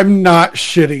 I'm not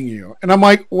shitting you. And I'm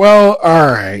like, well,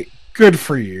 alright. Good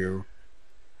for you.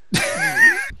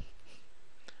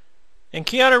 And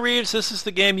Keanu Reeves, this is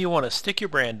the game you want to stick your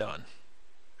brand on.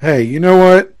 Hey, you know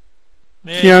what?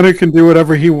 Keanu can do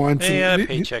whatever he wants. Yeah, a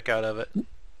paycheck out of it.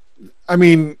 I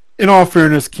mean, in all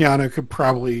fairness, Keanu could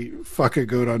probably fuck a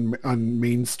goat on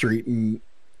Main Street in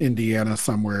Indiana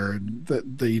somewhere.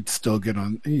 He'd still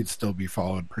be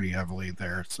followed pretty heavily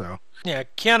there. So yeah,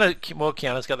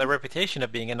 Keanu's got the reputation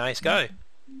of being a nice guy.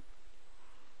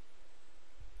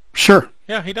 Sure.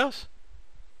 Yeah, he does.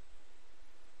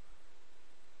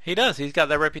 He does. He's got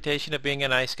that reputation of being a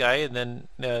nice guy, and then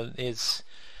he's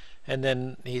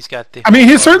got the. I mean,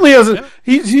 he certainly hasn't.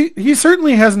 Yeah. He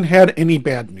certainly hasn't had any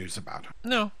bad news about him.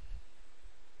 No.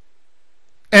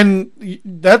 And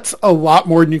that's a lot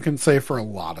more than you can say for a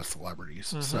lot of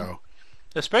celebrities. So,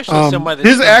 especially somebody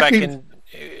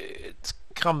that's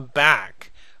come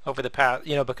back over the past,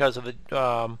 because of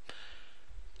the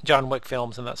John Wick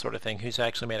films and that sort of thing, who's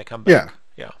actually made a comeback.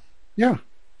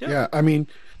 Yeah. I mean,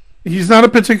 he's not a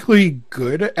particularly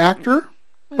good actor,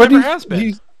 but he has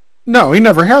been. No, he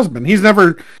never has been. He's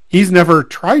never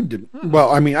tried to.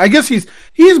 Well, I mean, I guess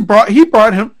he brought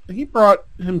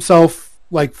himself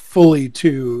like fully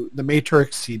to the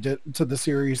Matrix. He did to the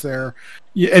series there,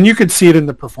 and you could see it in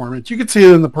the performance. You could see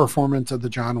it in the performance of the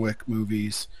John Wick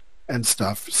movies and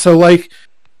stuff. So like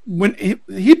when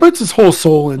he puts his whole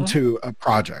soul into a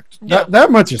project, Yeah.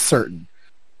 that much is certain.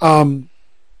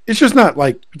 It's just not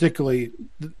like particularly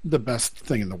the best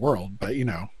thing in the world, but you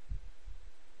know.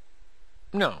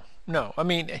 No. I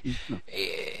mean,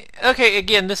 okay.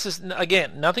 Again, this is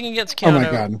nothing against Oh my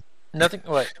Keanu. god. Nothing.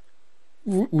 What?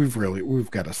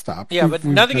 We've got to stop. Yeah, but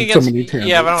We've nothing had against. so many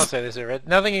Yeah, but I don't want tangents. to say this here. Right?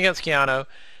 Nothing against Keanu.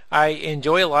 I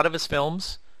enjoy a lot of his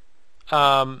films.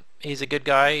 He's a good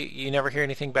guy. You never hear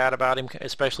anything bad about him,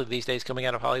 especially these days coming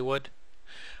out of Hollywood.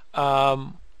 But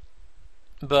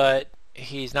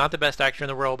he's not the best actor in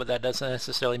the world. But that doesn't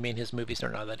necessarily mean his movies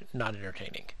are not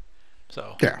entertaining.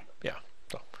 So Yeah.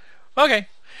 So okay.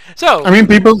 So I mean,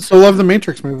 people still love the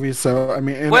Matrix movies, so I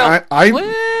mean, and well, I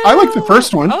like the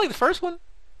first one. I like the first one.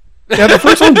 Yeah, the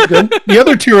first one's good. The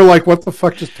other two are like, what the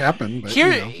fuck just happened? But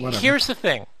whatever. Here's the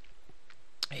thing.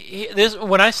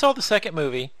 When I saw the second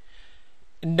movie,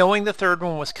 knowing the third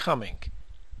one was coming,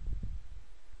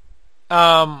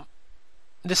 the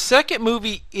second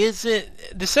movie isn't.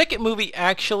 The second movie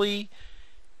actually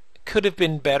could have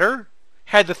been better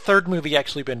had the third movie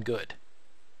actually been good.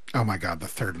 Oh my god, the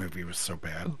third movie was so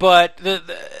bad. But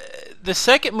the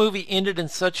second movie ended in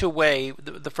such a way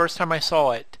the first time I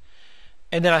saw it,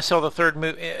 and then I saw the third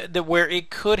movie where it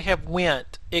could have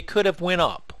went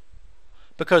up,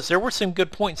 because there were some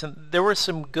good points and there were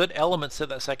some good elements to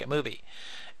that second movie.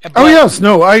 Oh But yes,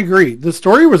 no, I agree. The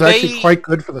story was actually quite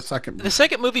good for the second movie. the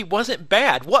second movie wasn't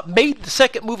bad. What made the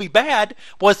second movie bad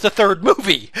was the third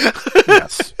movie.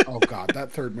 Yes. Oh god, that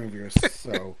third movie was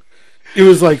so. It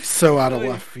was like so out of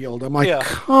left field. I'm like, Yeah.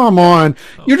 come on!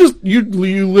 You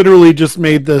literally just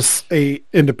made this a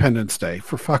Independence Day,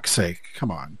 for fuck's sake! Come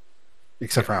on.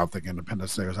 Except for I don't think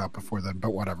Independence Day was out before then, but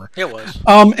whatever. It was.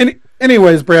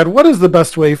 Anyways, Brad, what is the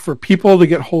best way for people to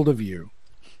get hold of you?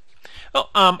 Well,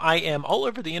 I am all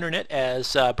over the internet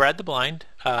as Brad the Blind,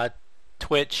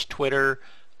 Twitch, Twitter,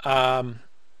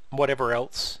 whatever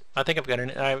else. I think I've got an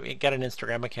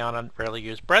Instagram account I rarely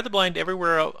use. Brad the Blind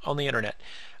everywhere on the internet.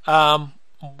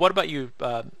 What about you,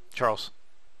 Charles?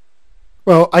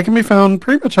 Well, I can be found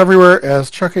pretty much everywhere as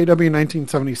Chuck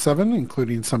AW1977,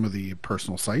 including some of the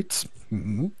personal sites.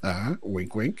 Wink,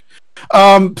 wink.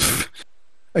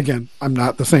 Again, I'm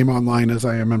not the same online as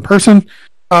I am in person.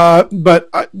 But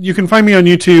you can find me on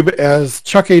YouTube as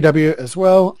Chuck AW as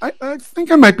well. I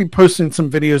think I might be posting some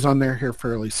videos on there here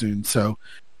fairly soon. So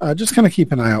just kind of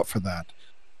keep an eye out for that.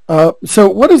 So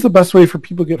what is the best way for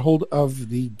people to get hold of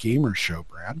the Gamer Show,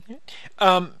 Brad?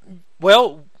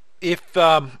 Well, if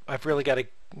I've really got to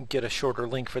get a shorter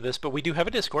link for this, but we do have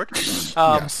a Discord.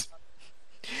 Yes.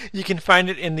 You can find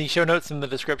it in the show notes in the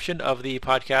description of the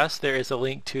podcast. There is a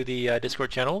link to the Discord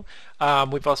channel.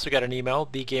 We've also got an email,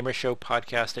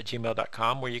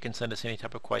 thegamershowpodcast@gmail.com, where you can send us any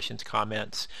type of questions,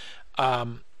 comments,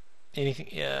 anything,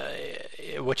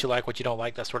 what you like, what you don't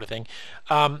like, that sort of thing.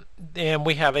 And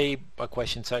we have a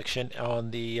question section on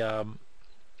the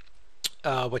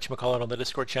whatchamacallit on the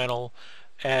Discord channel,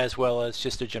 as well as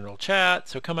just a general chat.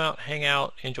 So come out, hang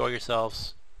out, enjoy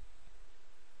yourselves.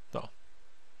 So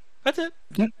that's it.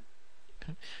 Yeah.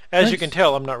 As Nice. you can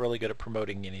tell, I'm not really good at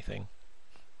promoting anything.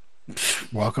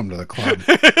 Welcome to the club.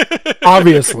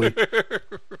 Obviously.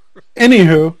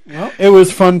 Anywho, well, it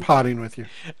was fun potting with you.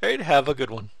 All right, have a good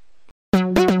one.